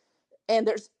money. And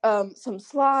there's some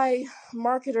sly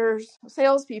marketers,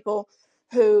 salespeople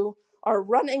who are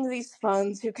running these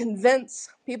funds, who convince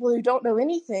people who don't know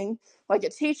anything, like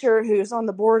a teacher who's on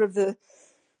the board of the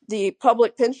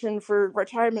public pension for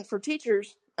retirement for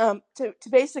teachers, to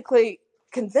basically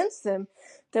convince them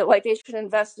that like they should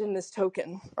invest in this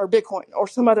token or Bitcoin or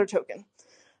some other token,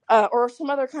 or some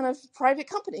other kind of private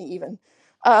company even.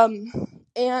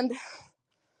 And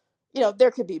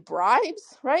there could be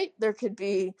bribes, right? There could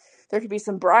be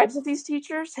some bribes of these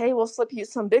teachers. Hey, we'll slip you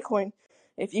some Bitcoin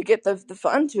if you get the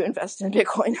fund to invest in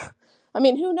Bitcoin. I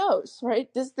mean, who knows, right?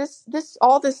 This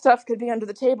all this stuff could be under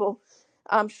the table.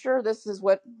 I'm sure this is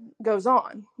what goes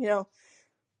on,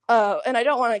 and I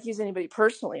don't want to accuse anybody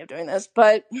personally of doing this,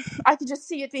 but I could just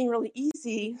see it being really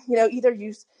easy. Either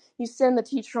you send the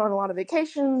teacher on a lot of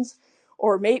vacations,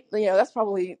 or maybe that's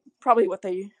probably what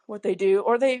they do,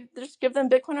 or they just give them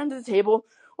Bitcoin under the table,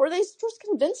 or they just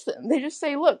convince them. They just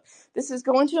say, look, this is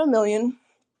going to $1 million.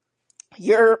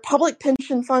 Your public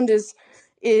pension fund is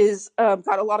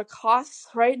got a lot of costs,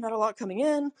 right? Not a lot coming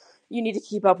in. You need to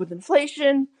keep up with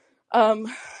inflation,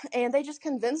 and they just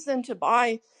convince them to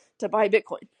buy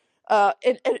Bitcoin.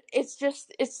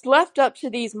 It's left up to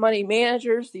these money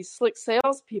managers, these slick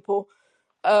salespeople,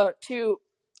 to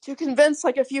convince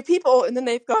like a few people, and then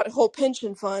they've got a whole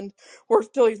pension fund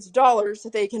worth billions of dollars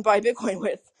that they can buy Bitcoin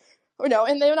with.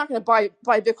 And they're not going to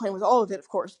buy Bitcoin with all of it, of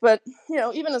course, but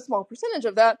even a small percentage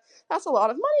of that, that's a lot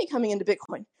of money coming into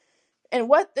Bitcoin. And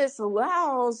what this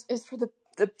allows is for the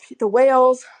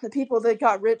whales, the people that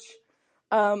got rich,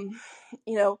 that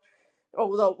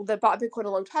bought Bitcoin a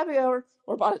long time ago,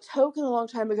 or bought a token a long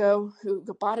time ago, who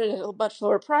bought it at a much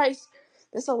lower price.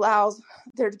 This allows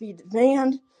there to be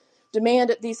demand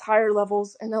at these higher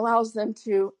levels, and allows them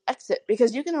to exit,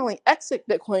 because you can only exit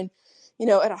Bitcoin,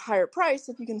 at a higher price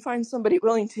if you can find somebody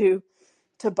willing to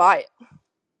buy it.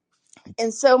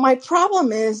 And so my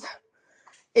problem is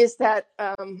that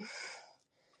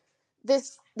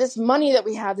this money that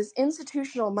we have, this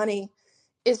institutional money,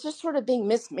 is just sort of being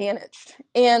mismanaged.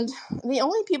 And the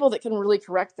only people that can really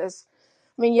correct this,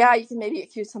 I mean, yeah, you can maybe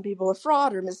accuse some people of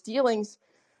fraud or misdealings,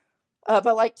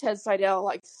 but like Ted Seidel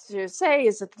likes to say,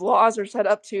 is that the laws are set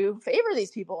up to favor these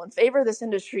people and favor this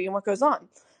industry and what goes on.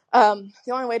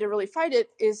 The only way to really fight it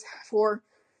is for,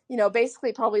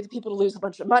 basically probably the people to lose a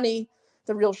bunch of money,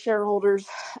 the real shareholders,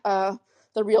 the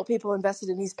real people invested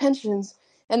in these pensions,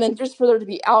 and then just for there to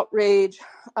be outrage,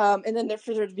 and then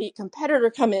for there to be a competitor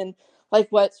come in, like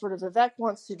what sort of Vivek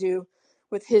wants to do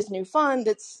with his new fund.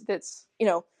 That's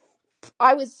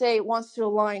I would say wants to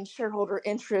align shareholder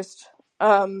interest,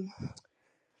 that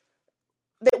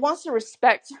wants to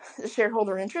respect the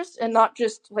shareholder interest and not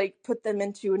just like put them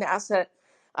into an asset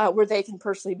where they can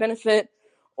personally benefit,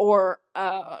 or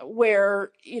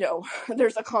where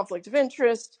there's a conflict of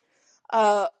interest,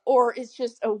 or it's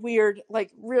just a weird,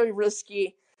 like really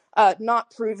risky,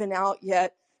 not proven out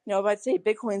yet. I'd say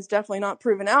Bitcoin's definitely not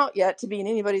proven out yet to be in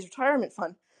anybody's retirement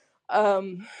fund.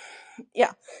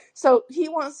 Yeah, so he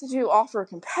wants to offer a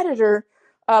competitor,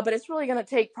 but it's really going to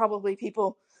take probably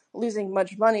people losing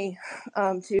much money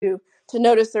to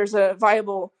notice there's a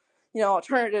viable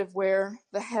alternative where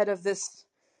the head of this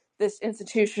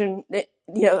institution,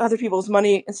 other people's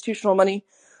money, institutional money,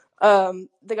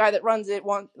 the guy that runs it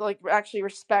actually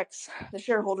respects the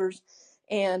shareholders,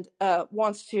 and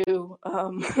wants to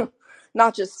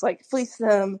not just like fleece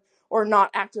them or not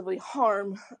actively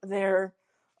harm their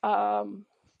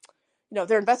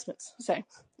their investments. Say,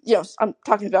 I'm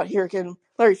talking about here again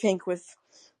Larry Fink with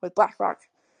BlackRock,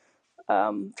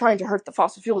 trying to hurt the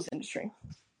fossil fuels industry.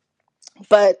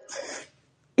 But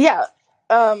yeah,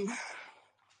 so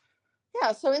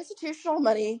institutional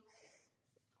money,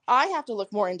 I have to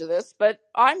look more into this, but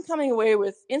I'm coming away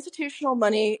with institutional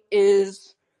money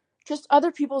is just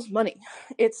other people's money.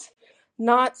 It's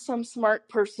not some smart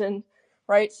person,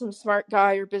 right? Some smart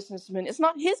guy or businessman. It's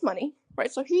not his money,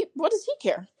 right? So what does he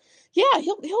care? Yeah,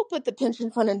 he'll put the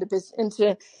pension fund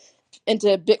into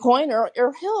into Bitcoin,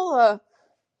 or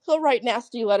he'll write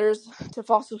nasty letters to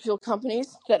fossil fuel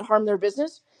companies that harm their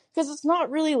business, because it's not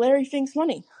really Larry Fink's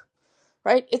money,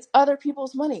 right? It's other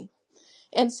people's money.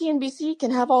 And CNBC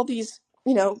can have all these,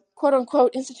 quote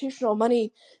unquote institutional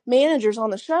money managers on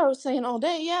the show saying all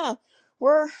day, yeah,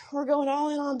 we're going all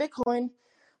in on Bitcoin,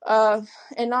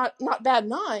 and not bat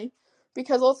an eye,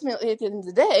 because ultimately at the end of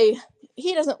the day,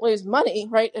 he doesn't lose money,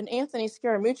 right? And Anthony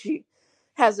Scaramucci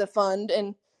has a fund,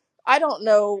 and I don't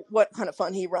know what kind of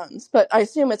fund he runs, but I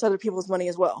assume it's other people's money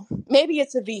as well. Maybe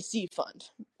it's a VC fund.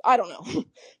 I don't know.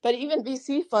 But even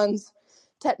VC funds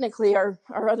technically are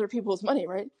other people's money,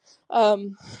 right?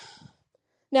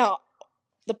 Now,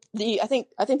 I think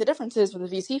the difference is with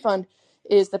the VC fund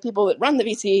is the people that run the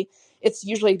VC, it's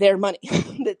usually their money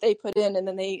that they put in, and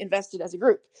then they invest it as a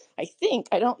group. I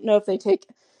don't know if they take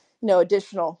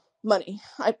additional money.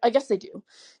 I guess they do.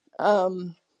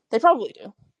 They probably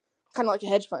do, kind of like a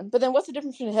hedge fund. But then what's the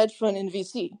difference between a hedge fund and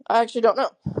VC? I actually don't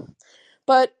know.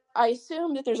 But I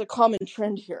assume that there's a common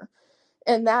trend here,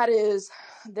 and that is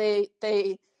they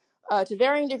to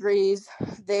varying degrees,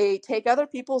 they take other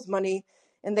people's money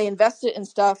and they invest it in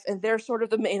stuff, and they're sort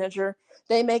of the manager.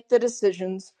 They make the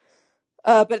decisions,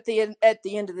 but at the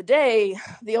end of the day,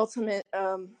 the ultimate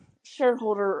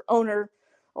shareholder, owner,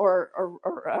 or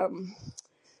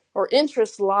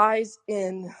interest lies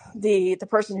in the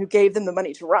person who gave them the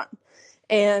money to run,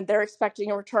 and they're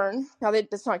expecting a return. Now,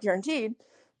 that's not guaranteed,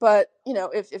 but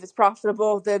if it's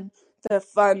profitable, then the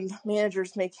fund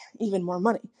managers make even more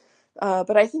money.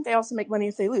 But I think they also make money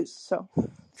if they lose. So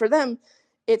for them,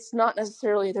 it's not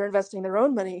necessarily they're investing their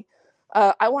own money.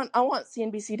 I want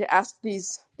CNBC to ask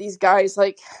these guys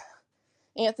like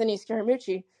Anthony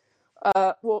Scaramucci,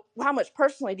 well, how much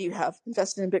personally do you have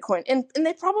invested in Bitcoin? And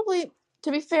they probably,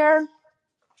 to be fair,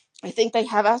 I think they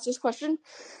have asked this question.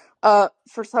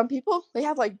 For some people, they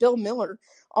have like Bill Miller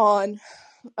on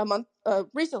a month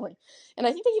recently, and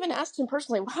I think they even asked him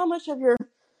personally, well, how much of your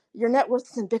net worth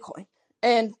is in Bitcoin?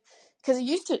 And because he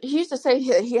used to say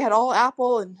he had all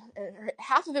Apple, and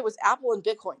half of it was Apple and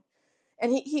Bitcoin,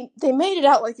 and they made it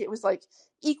out like it was like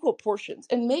equal portions,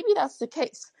 and maybe that's the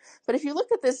case. But if you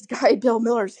look at this guy Bill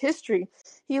Miller's history,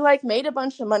 he like made a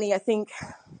bunch of money, I think,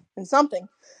 in something,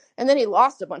 and then he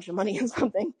lost a bunch of money in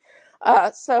something.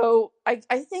 So I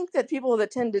think that people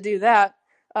that tend to do that,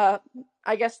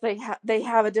 I guess they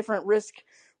have a different risk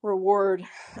reward,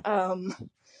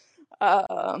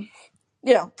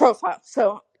 profile.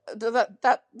 So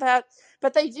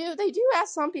but they do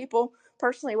ask some people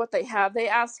personally what they have. They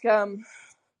ask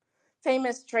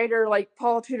famous trader like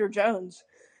Paul Tudor Jones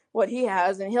what he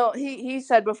has, and he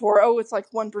said before, oh, it's like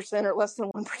 1% or less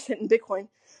than 1% in Bitcoin.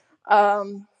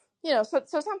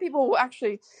 So some people will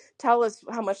actually tell us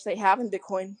how much they have in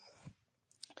Bitcoin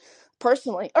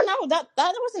personally. Or no, that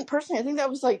wasn't personally. I think that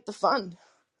was like the fund.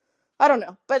 I don't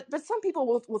know, but some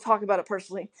people will talk about it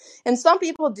personally, and some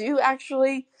people do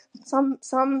actually. Some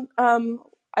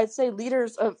I'd say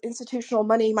leaders of institutional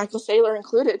money, Michael Saylor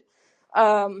included.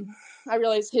 I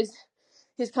realize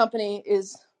his company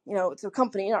is, it's a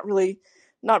company, not really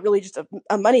just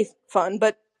a money fund,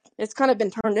 but it's kind of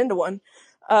been turned into one,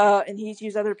 and he's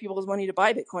used other people's money to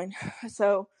buy Bitcoin.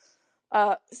 So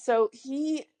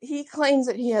he claims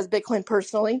that he has Bitcoin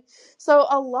personally. So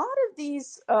a lot of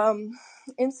these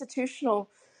institutional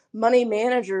money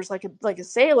managers, like a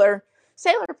Saylor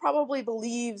probably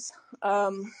believes.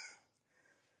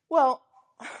 Well,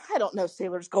 I don't know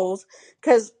Saylor's goals,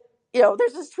 because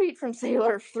there's this tweet from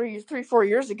Saylor 4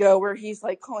 years ago where he's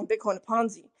like calling Bitcoin a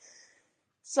Ponzi.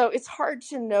 So it's hard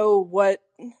to know what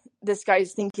this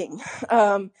guy's thinking,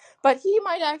 but he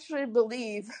might actually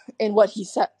believe in what he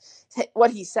says.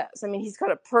 I mean, he's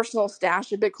got a personal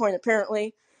stash of Bitcoin,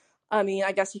 apparently. I mean,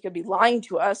 I guess he could be lying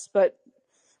to us, but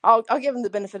I'll give him the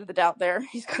benefit of the doubt there.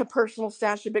 He's got a personal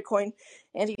stash of Bitcoin,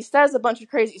 and he says a bunch of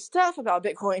crazy stuff about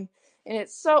Bitcoin, and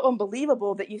it's so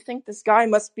unbelievable that you think this guy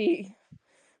must be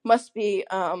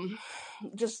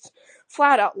just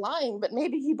flat out lying, but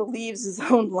maybe he believes his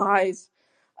own lies.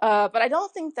 But I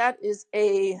don't think that is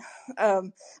a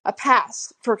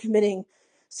pass for committing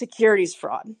securities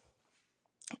fraud.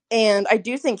 And I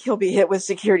do think he'll be hit with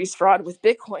securities fraud with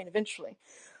Bitcoin eventually.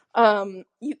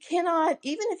 You cannot,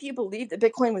 even if you believe that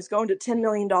Bitcoin was going to $10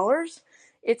 million,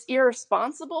 it's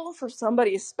irresponsible for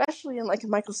somebody, especially in like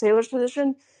Michael Saylor's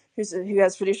position, who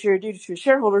has fiduciary duty to his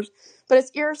shareholders, but it's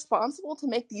irresponsible to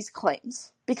make these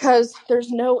claims because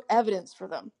there's no evidence for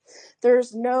them.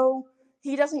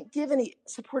 He doesn't give any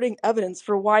supporting evidence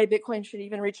for why Bitcoin should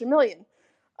even reach $1 million.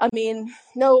 I mean,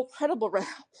 no credible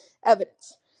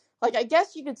evidence. Like, I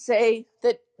guess you could say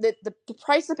that the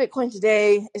price of Bitcoin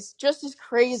today is just as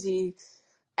crazy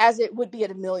as it would be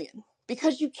at 1 million,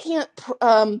 because you can't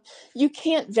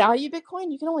value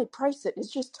Bitcoin. You can only price it.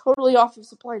 It's just totally off of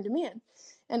supply and demand.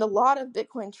 And a lot of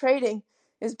Bitcoin trading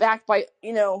is backed by,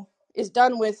 is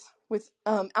done with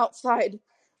outside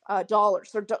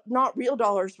dollars. They're not real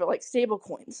dollars, but like stable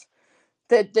coins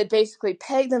that basically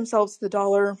peg themselves to the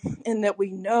dollar, and that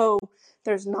we know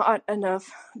there's not enough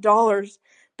dollars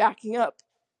backing up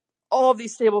all of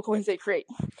these stable coins they create.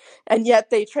 And yet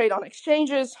they trade on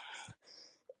exchanges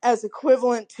as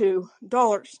equivalent to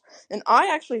dollars. And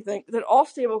I actually think that all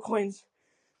stablecoins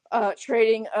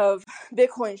trading of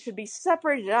Bitcoin should be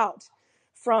separated out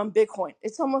from Bitcoin.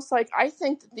 It's almost like I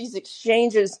think that these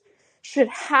exchanges should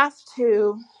have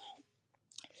to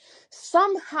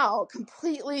somehow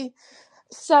completely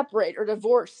separate or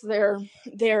divorce their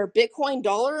Bitcoin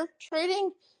dollar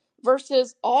trading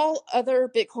versus all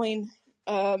other Bitcoin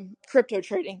crypto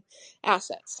trading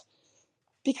assets.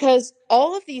 Because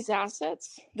all of these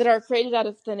assets that are created out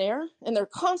of thin air, and they're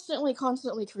constantly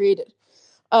created,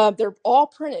 they're all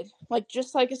printed,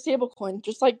 just like a stable coin,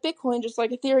 just like Bitcoin, just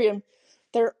like Ethereum.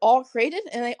 They're all created,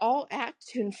 and they all act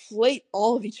to inflate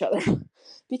all of each other.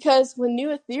 Because when new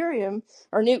Ethereum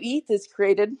or new ETH is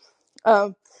created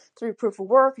through proof of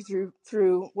work,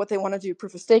 through what they want to do,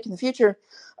 proof of stake in the future,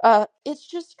 it's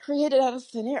just created out of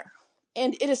thin air.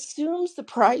 And it assumes the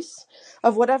price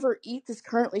of whatever ETH is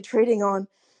currently trading on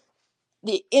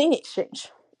any exchange.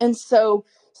 And so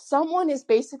someone is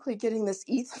basically getting this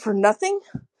ETH for nothing,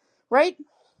 right?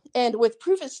 And with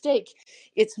proof of stake,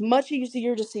 it's much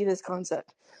easier to see this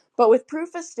concept. But with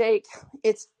proof of stake,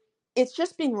 it's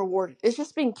just being rewarded. It's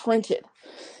just being printed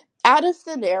out of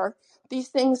thin air. These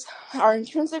things are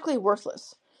intrinsically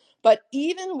worthless. But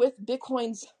even with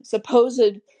Bitcoin's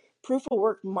supposed proof of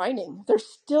work mining, they're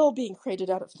still being created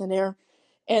out of thin air,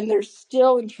 and they're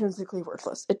still intrinsically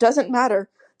worthless. It doesn't matter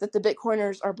that the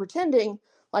Bitcoiners are pretending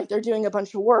like they're doing a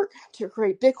bunch of work to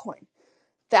create Bitcoin.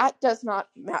 That does not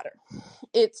matter.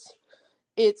 It's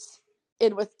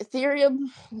with Ethereum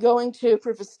going to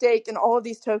proof of stake and all of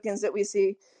these tokens that we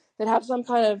see that have some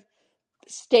kind of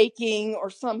staking or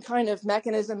some kind of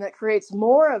mechanism that creates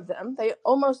more of them, they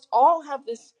almost all have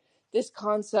this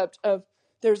concept of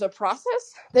there's a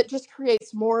process that just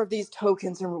creates more of these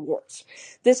tokens and rewards.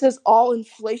 This is all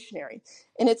inflationary.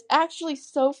 And it's actually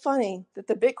so funny that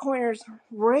the Bitcoiners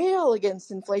rail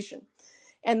against inflation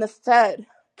and the Fed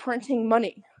printing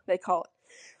money, they call it.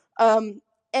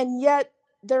 And yet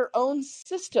their own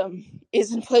system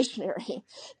is inflationary.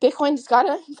 Bitcoin's got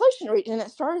an inflation rate, and it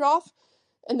started off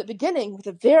in the beginning with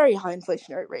a very high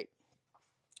inflationary rate.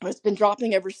 It's been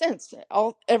dropping ever since.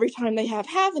 Every time they have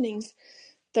halvenings,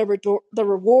 the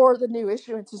reward, the new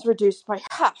issuance is reduced by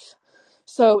half.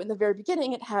 So in the very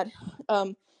beginning, it had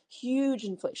huge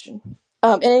inflation.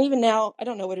 And even now, I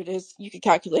don't know what it is. You could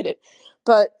calculate it,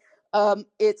 but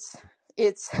it's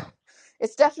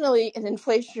definitely an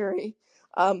inflationary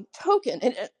token,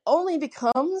 and it only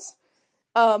becomes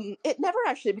it never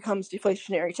actually becomes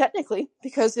deflationary technically,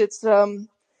 because it's a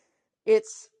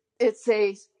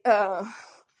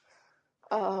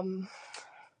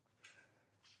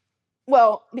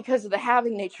well, because of the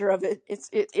halving nature of it,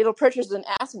 it'll purchase an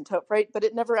asymptote, right? But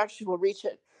it never actually will reach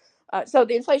it. So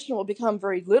the inflation will become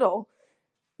very little,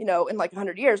 in like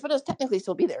 100 years, but it'll technically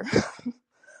still be there.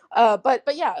 But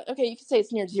yeah, okay, you could say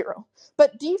it's near zero.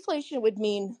 But deflation would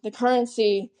mean the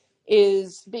currency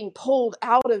is being pulled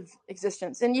out of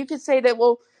existence. And you could say that,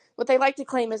 well, what they like to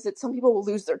claim is that some people will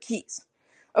lose their keys.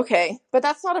 Okay, but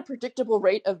that's not a predictable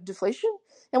rate of deflation.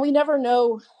 And we never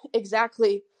know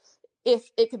exactly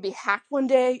if it could be hacked one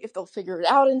day, if they'll figure it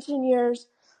out in 10 years.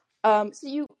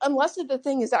 Unless the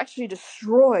thing is actually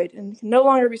destroyed and can no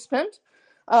longer be spent,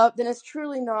 then it's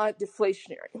truly not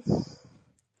deflationary.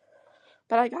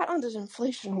 But I got onto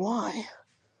inflation. Why?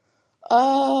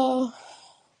 Oh,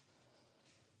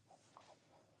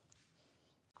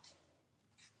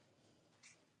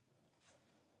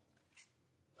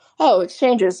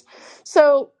 exchanges.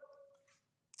 So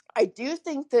I do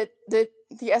think that the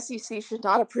SEC should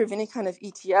not approve any kind of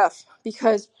ETF,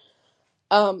 because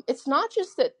it's not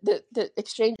just that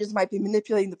exchanges might be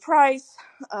manipulating the price.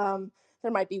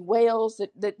 There might be whales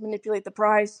that manipulate the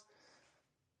price.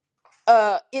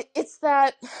 It's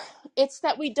that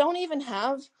we don't even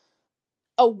have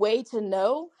a way to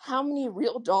know how many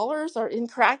real dollars are in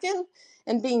Kraken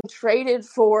and being traded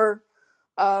for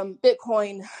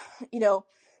Bitcoin,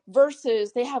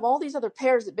 versus they have all these other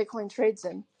pairs that Bitcoin trades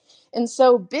in. And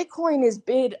so Bitcoin is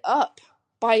bid up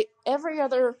by every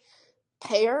other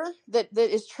pair that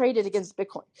is traded against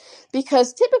Bitcoin.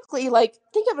 Because typically,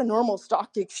 think of a normal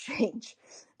stock exchange.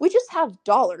 We just have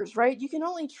dollars, right? You can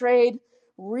only trade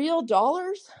real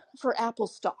dollars for Apple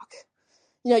stock.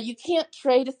 You can't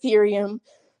trade Ethereum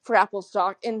for Apple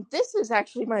stock. And this is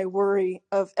actually my worry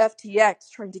of FTX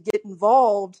trying to get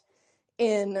involved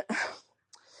in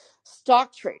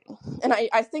stock trading. And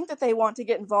I think that they want to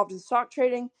get involved in stock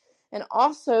trading and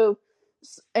also,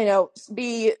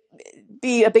 be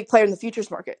a big player in the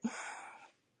futures market.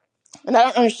 And I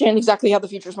don't understand exactly how the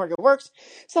futures market works.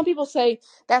 Some people say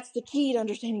that's the key to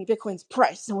understanding Bitcoin's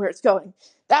price and where it's going.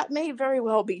 That may very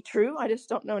well be true. I just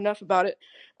don't know enough about it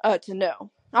to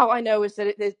know. All I know is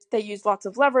that they use lots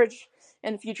of leverage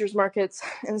in futures markets.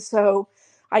 And so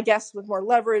I guess with more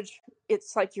leverage,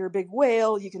 it's like you're a big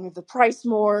whale. You can move the price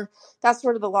more. That's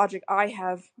sort of the logic I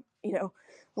have,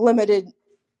 limited.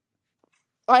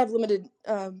 I have limited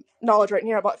knowledge right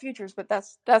now about futures, but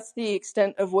that's the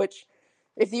extent of which,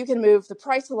 if you can move the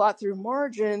price a lot through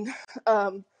margin,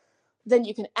 then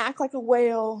you can act like a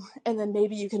whale, and then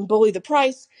maybe you can bully the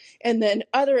price, and then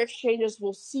other exchanges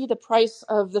will see the price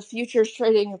of the futures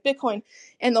trading of Bitcoin,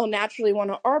 and they'll naturally want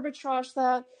to arbitrage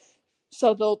that.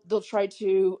 So they'll try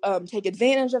to take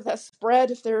advantage of that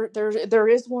spread if there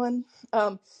is one.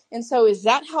 And so is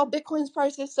that how Bitcoin's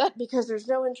price is set? Because there's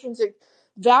no intrinsic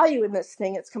value in this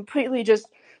thing. It's completely just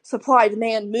supply,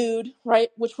 demand, mood, right?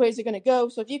 Which way is it going to go?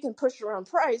 So if you can push around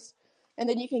price, and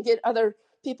then you can get other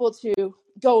people to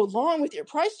go along with your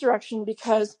price direction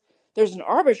because there's an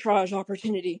arbitrage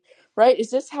opportunity, right? Is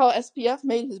this how SPF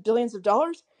made his billions of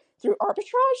dollars? Through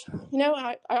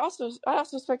arbitrage? I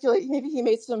also speculate maybe he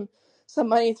made some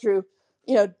money through,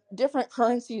 different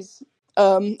currencies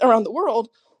around the world.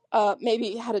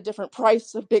 Maybe had a different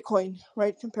price of Bitcoin,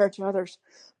 right, compared to others.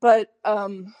 But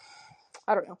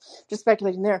I don't know, just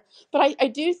speculating there. But I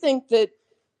do think that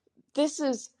this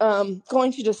is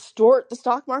going to distort the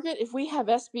stock market if we have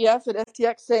SBF and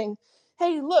FTX saying,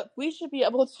 hey, look, we should be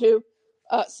able to.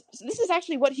 This is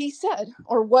actually what he said,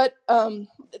 or what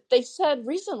they said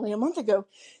recently, a month ago.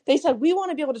 They said, we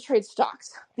want to be able to trade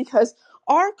stocks because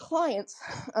our clients,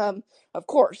 of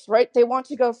course, right, they want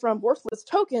to go from worthless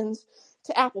tokens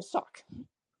to Apple stock.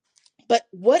 But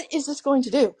what is this going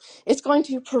to do? It's going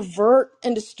to pervert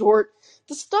and distort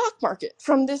the stock market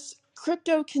from this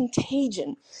crypto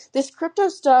contagion. This crypto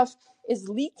stuff is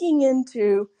leaking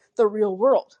into the real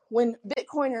world. When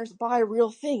Bitcoiners buy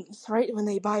real things, right? When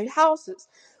they buy houses,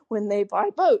 when they buy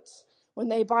boats, when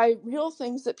they buy real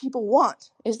things that people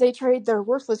want, is they trade their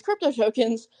worthless crypto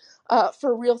tokens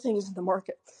for real things in the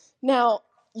market. Now,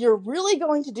 you're really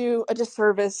going to do a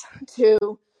disservice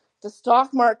to the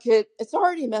stock market. It's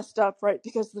already messed up, right,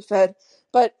 because of the Fed,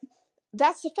 but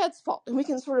that's the Fed's fault, and we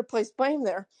can sort of place blame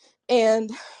there.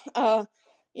 And but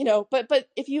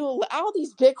if you allow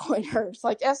these Bitcoiners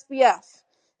like SBF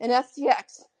and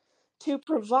FTX to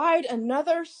provide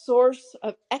another source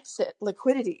of exit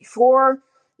liquidity for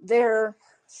their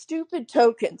stupid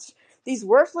tokens, these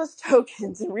worthless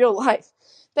tokens in real life,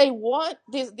 they want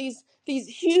these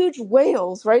huge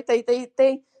whales, right? They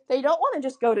don't want to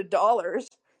just go to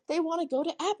dollars. They want to go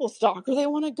to Apple stock, or they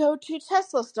want to go to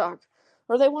Tesla stock,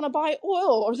 or they want to buy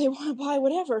oil, or they want to buy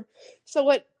whatever. So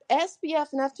what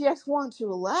SBF and FTX want to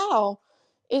allow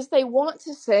is they want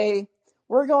to say,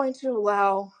 we're going to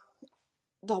allow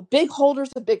the big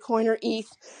holders of Bitcoin or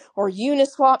ETH or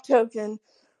Uniswap token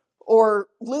or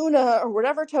Luna or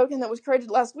whatever token that was created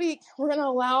last week, we're going to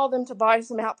allow them to buy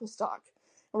some Apple stock.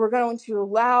 And we're going to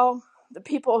allow the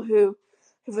people who've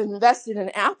invested in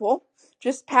Apple,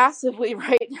 just passively,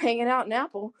 right, hanging out in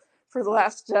Apple for the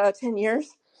last 10 years,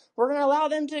 we're going to allow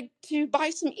them to buy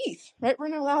some ETH, right? We're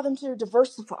going to allow them to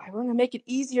diversify. We're going to make it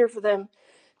easier for them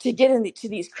to get into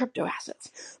these crypto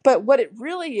assets. But what it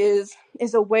really is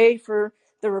a way for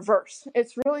the reverse.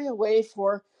 It's really a way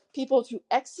for people to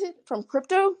exit from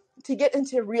crypto to get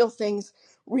into real things,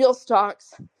 real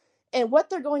stocks. And what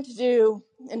they're going to do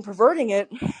in perverting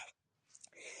it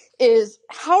is,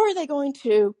 how are they going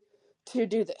to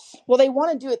do this? Well, they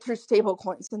want to do it through stable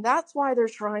coins. And that's why they're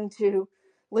trying to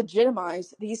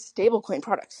legitimize these stablecoin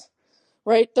products,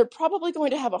 right? They're probably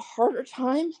going to have a harder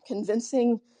time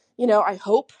convincing, I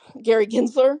hope, Gary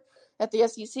Gensler at the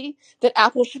SEC that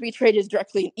Apple should be traded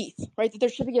directly in ETH, right? That there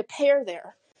should be a pair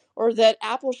there, or that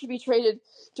Apple should be traded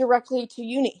directly to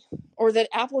Uni, or that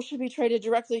Apple should be traded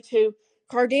directly to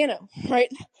Cardano,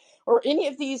 right? Or any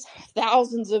of these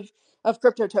thousands of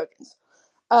crypto tokens.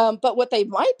 But what they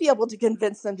might be able to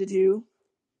convince them to do,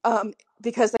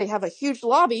 because they have a huge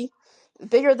lobby,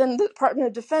 bigger than the Department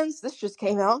of Defense. This just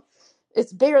came out.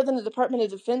 It's bigger than the Department of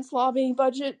Defense lobbying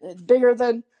budget. It's bigger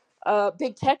than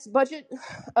big tech's budget.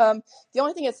 The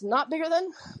only thing it's not bigger than,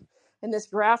 in this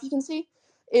graph you can see,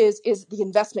 is the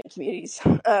investment community's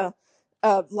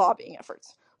lobbying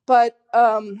efforts. But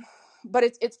but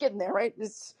it's getting there, right?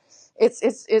 It's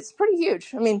pretty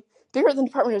huge. I mean, bigger than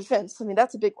Department of Defense. I mean,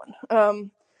 that's a big one.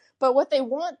 But what they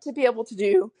want to be able to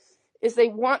do is they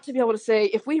want to be able to say,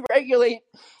 if we regulate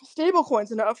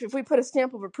stablecoins enough, if we put a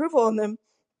stamp of approval on them,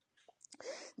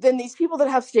 then these people that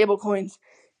have stablecoins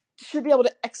should be able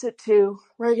to exit to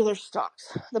regular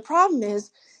stocks. The problem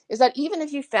is that even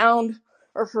if you found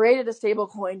or created a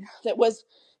stablecoin that was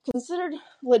considered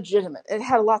legitimate, it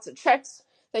had lots of checks,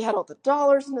 they had all the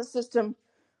dollars in the system.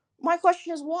 My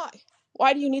question is why?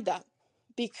 Why do you need that?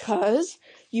 Because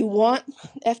you want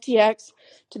FTX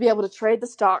to be able to trade the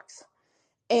stocks,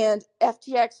 and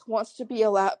FTX wants to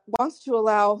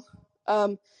allow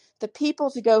the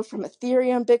people to go from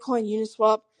Ethereum, Bitcoin,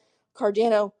 Uniswap,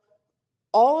 Cardano.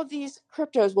 All of these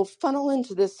cryptos will funnel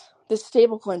into this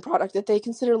stablecoin product that they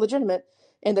consider legitimate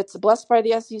and that's blessed by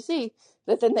the SEC,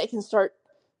 that then they can start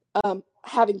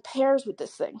having pairs with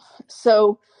this thing.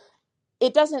 So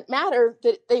it doesn't matter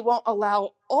that they won't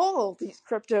allow all of these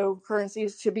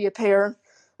cryptocurrencies to be a pair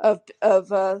of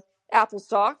Apple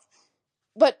stock,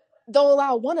 but they'll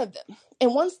allow one of them.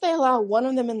 And once they allow one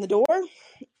of them in the door,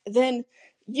 then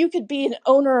you could be an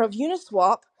owner of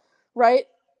Uniswap, right?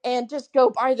 And just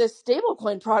go buy this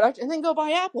stablecoin product and then go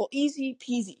buy Apple. Easy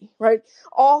peasy, right?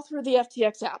 All through the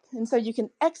FTX app. And so you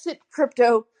can exit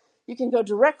crypto. You can go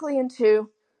directly into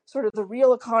sort of the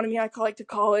real economy, I like to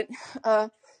call it.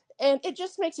 And it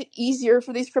just makes it easier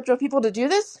for these crypto people to do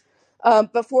this.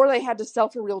 Before they had to sell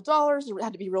for real dollars. There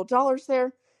had to be real dollars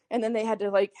there. And then they had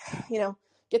to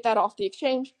get that off the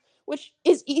exchange, which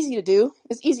is easy to do.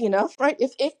 It's easy enough, right?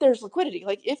 If there's liquidity,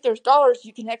 like if there's dollars,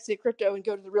 you can exit crypto and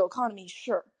go to the real economy,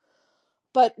 sure.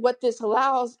 But what this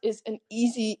allows is an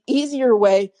easier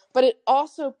way, but it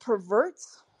also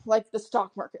perverts like the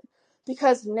stock market,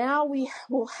 because now we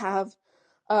will have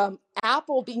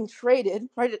Apple being traded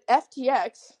right at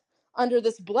FTX under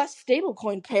this blessed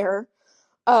stablecoin pair.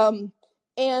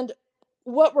 And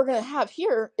what we're going to have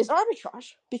here is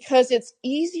arbitrage, because it's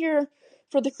easier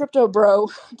for the crypto bro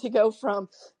to go from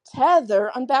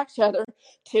Tether, unbacked Tether,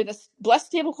 to this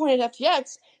blessed stablecoin at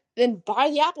FTX, then buy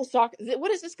the Apple stock.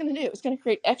 What is this going to do? It's going to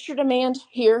create extra demand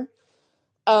here,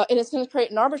 and it's going to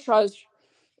create an arbitrage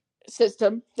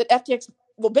system that FTX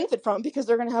will benefit from, because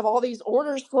they're going to have all these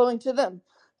orders flowing to them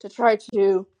to try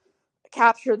to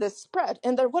capture this spread.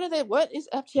 And what is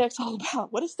FTX all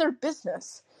about? What is their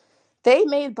business? They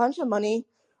made a bunch of money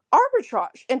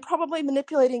arbitrage and probably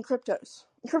manipulating crypto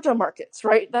markets,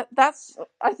 right? I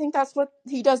think that's what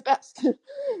he does best.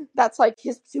 That's like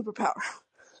his superpower.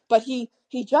 But he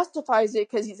justifies it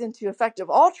because he's into effective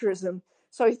altruism.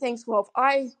 So he thinks, well,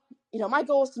 if my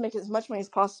goal is to make as much money as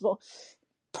possible.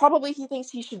 Probably he thinks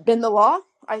he should bend the law.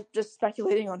 I'm just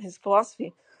speculating on his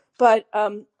philosophy. But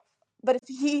if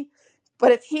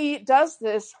he does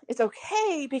this, it's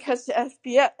okay, because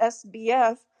the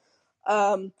SBF,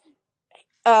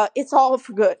 it's all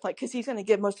for good, like, because he's going to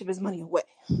give most of his money away,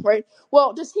 right?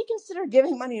 Well, does he consider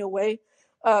giving money away?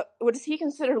 What does he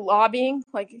consider lobbying?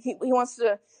 Like, he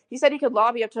said he could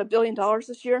lobby up to $1 billion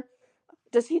this year.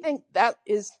 Does he think that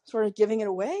is sort of giving it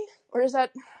away? Or is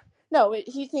that, no,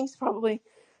 he thinks probably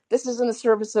this is in the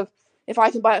service of, if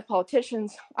I can buy up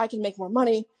politicians, I can make more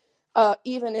money,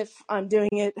 even if I'm doing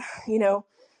it,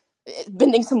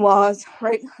 bending some laws,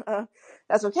 right?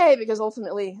 That's okay, because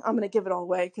ultimately I'm going to give it all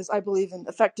away because I believe in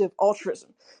effective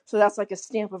altruism. So that's like a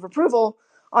stamp of approval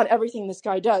on everything this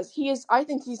guy does. I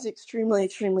think he's extremely,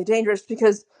 extremely dangerous,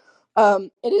 because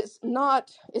it's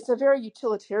a very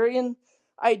utilitarian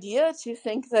idea to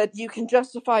think that you can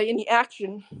justify any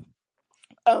action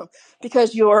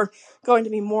because you're going to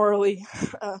be morally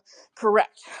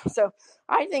correct. So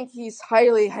I think he's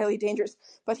highly, highly dangerous,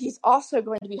 but he's also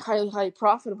going to be highly, highly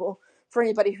profitable for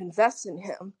anybody who invests in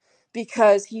him,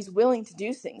 because he's willing to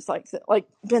do things like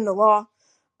bend the law.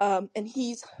 And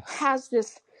has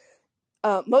this.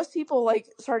 Most people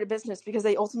start a business because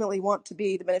they ultimately want to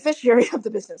be the beneficiary of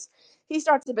the business. He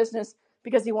starts a business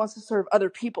because he wants to serve other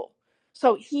people.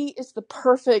 So he is the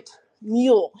perfect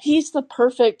mule.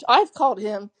 I've called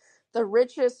him the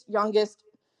richest, youngest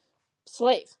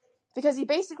slave, because he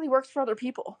basically works for other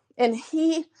people. And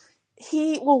he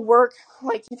will work,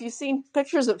 like, if you've seen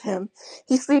pictures of him,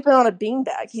 he's sleeping on a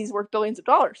beanbag. He's worth billions of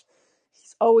dollars.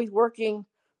 He's always working.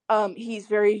 He's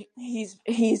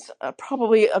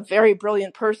probably a very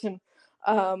brilliant person.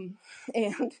 And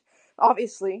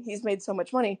obviously he's made so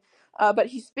much money. But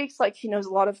he speaks like he knows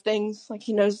a lot of things, like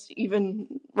he knows even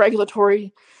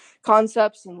regulatory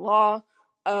concepts and law.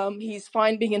 He's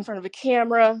fine being in front of a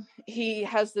camera. He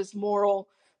has this moral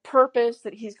purpose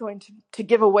that he's going to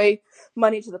give away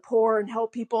money to the poor and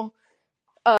help people.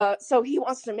 So he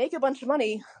wants to make a bunch of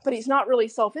money, but he's not really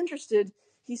self-interested.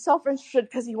 He's self-interested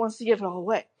because he wants to give it all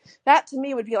away. That to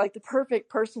me would be like the perfect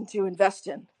person to invest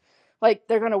in. Like,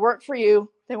 they're going to work for you.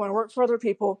 They want to work for other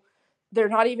people. They're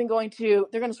not even going to,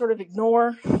 they're going to sort of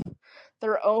ignore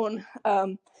their own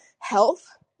health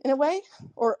in a way,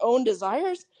 or own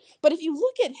desires. But if you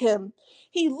look at him,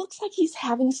 he looks like he's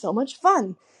having so much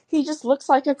fun. He just looks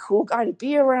like a cool guy to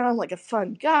be around, like a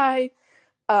fun guy,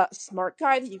 a smart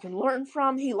guy that you can learn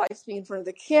from. He likes being in front of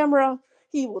the camera.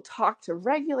 He will talk to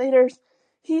regulators.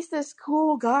 He's this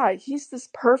cool guy. He's this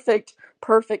perfect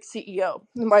CEO,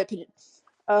 in my opinion.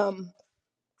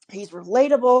 He's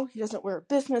relatable. He doesn't wear a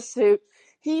business suit.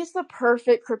 He's the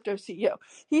perfect crypto CEO.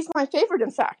 He's my favorite,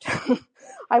 in fact.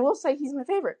 I will say he's my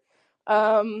favorite.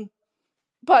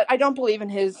 But I don't believe in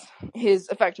his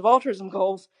effective altruism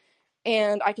goals,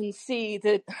 and I can see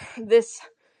that this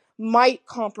might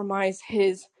compromise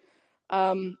his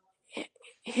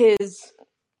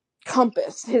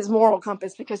compass, his moral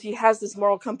compass, because he has this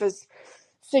moral compass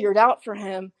figured out for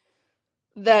him,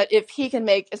 that if he can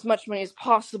make as much money as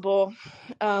possible,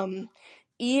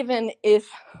 even if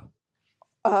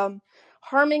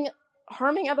harming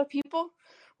other people,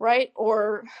 right,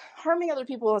 or harming other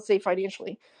people, let's say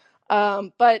financially,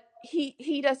 but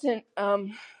he doesn't.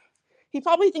 He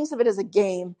probably thinks of it as a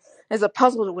game, as a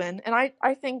puzzle to win, and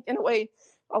I think in a way,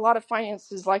 a lot of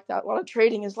finance is like that. A lot of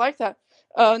trading is like that,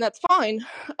 and that's fine.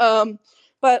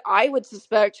 But I would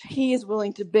suspect he is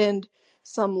willing to bend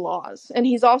some laws, and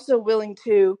he's also willing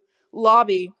to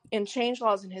lobby and change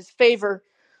laws in his favor.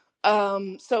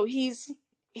 So he's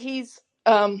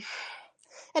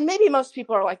and maybe most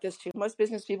people are like this too. Most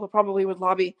business people probably would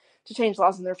lobby to change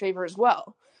laws in their favor as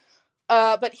well.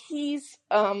 But he's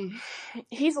a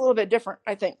little bit different,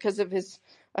 I think, because of his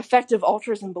effective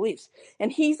altruism beliefs.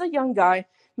 And he's a young guy.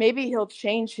 Maybe he'll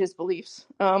change his beliefs.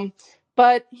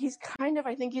 But he's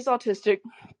I think he's autistic.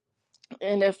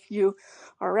 And if you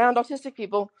are around autistic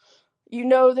people, you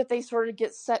know that they sort of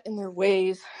get set in their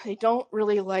ways. They don't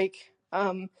really like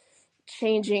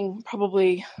changing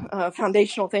probably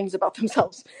foundational things about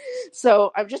themselves.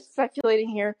 So I'm just speculating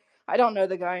here. I don't know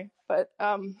the guy, but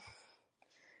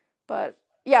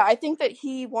yeah, I think that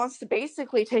he wants to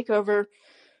basically take over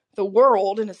the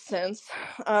world in a sense.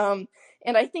 And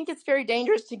I think it's very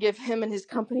dangerous to give him and his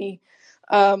company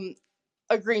a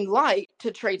green light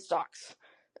to trade stocks,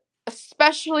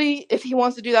 especially if he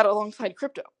wants to do that alongside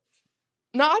crypto.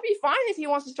 Now, I'd be fine if he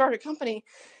wants to start a company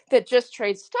that just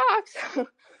trades stocks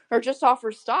or just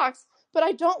offers stocks, but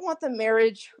I don't want the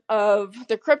marriage of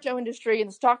the crypto industry and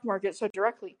the stock market so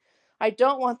directly. I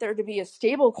don't want there to be a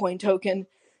stable coin token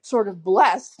sort of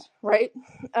blessed, right?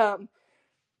 That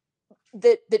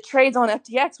trades on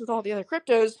FTX with all the other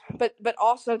cryptos, but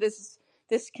also this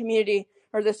community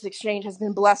or this exchange has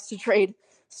been blessed to trade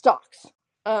stocks.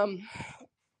 And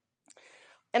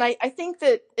I think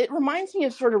that it reminds me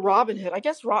of sort of Robinhood. I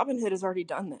guess Robinhood has already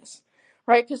done this,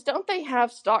 right? Because don't they have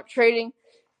stock trading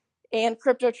and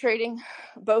crypto trading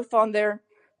both on the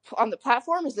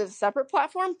platform? Is it a separate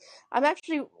platform? I'm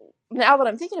actually, now that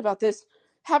I'm thinking about this,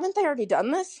 haven't they already done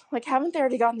this? Like, haven't they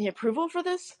already gotten the approval for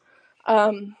this?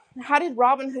 How did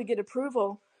Robinhood get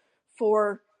approval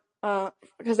for,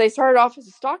 because they started off as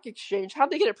a stock exchange, how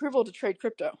did they get approval to trade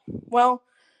crypto? Well,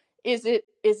 is it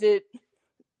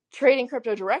trading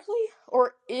crypto directly,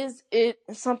 or is it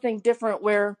something different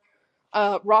where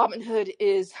Robinhood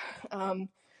is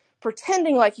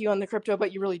pretending like you own the crypto,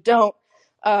 but you really don't?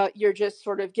 You're just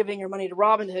sort of giving your money to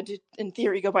Robinhood to, in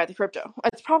theory, go buy the crypto.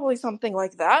 It's probably something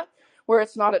like that, where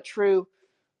it's not a true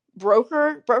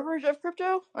brokerage of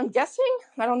crypto. I'm guessing.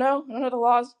 I don't know the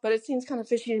laws, but it seems kind of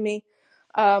fishy to me.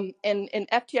 And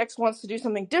FTX wants to do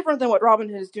something different than what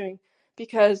Robinhood is doing,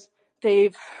 because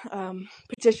they've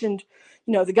petitioned,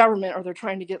 the government, or they're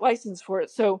trying to get license for it.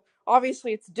 So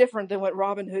obviously, it's different than what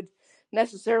Robinhood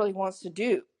necessarily wants to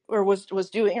do, or was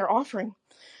doing or offering.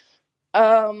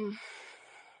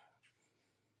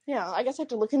 Yeah, I guess I have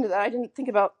to look into that. I didn't think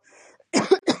about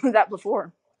that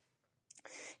before.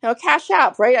 Now, Cash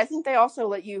App, right? I think they also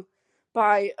let you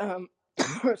buy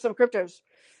some cryptos.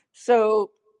 So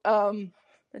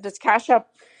does Cash App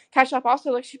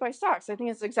also lets you buy stocks? I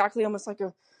think it's exactly almost like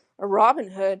a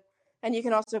Robinhood. And you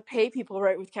can also pay people,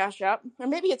 right, with Cash App. Or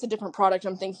maybe it's a different product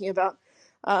I'm thinking about.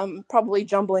 Probably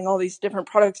jumbling all these different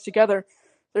products together.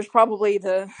 There's probably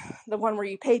the one where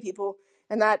you pay people,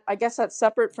 and that, I guess, that's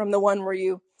separate from the one where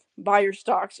you buy your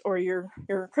stocks or your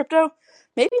crypto.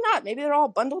 Maybe not. Maybe they're all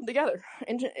bundled together.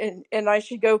 And I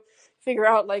should go figure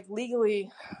out, like,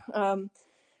 legally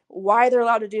why they're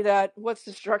allowed to do that. What's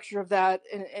the structure of that?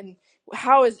 And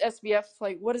how is SBF,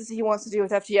 like, what does he wants to do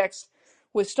with FTX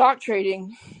with stock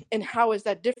trading, and how is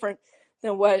that different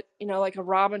than what, like a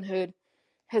Robinhood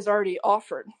has already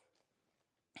offered.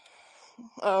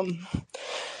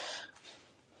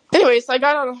 Anyways, I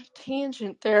got on a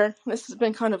tangent there. This has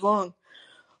been kind of long,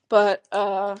 but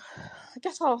I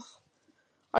guess I'll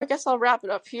wrap it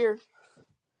up here,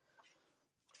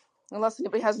 unless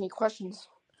anybody has any questions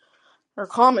or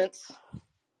comments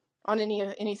on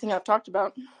anything I've talked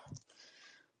about.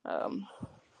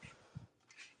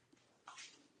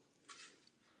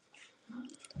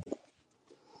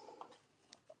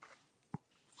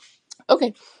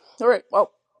 Okay, all right.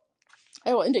 Well,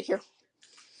 I will end it here.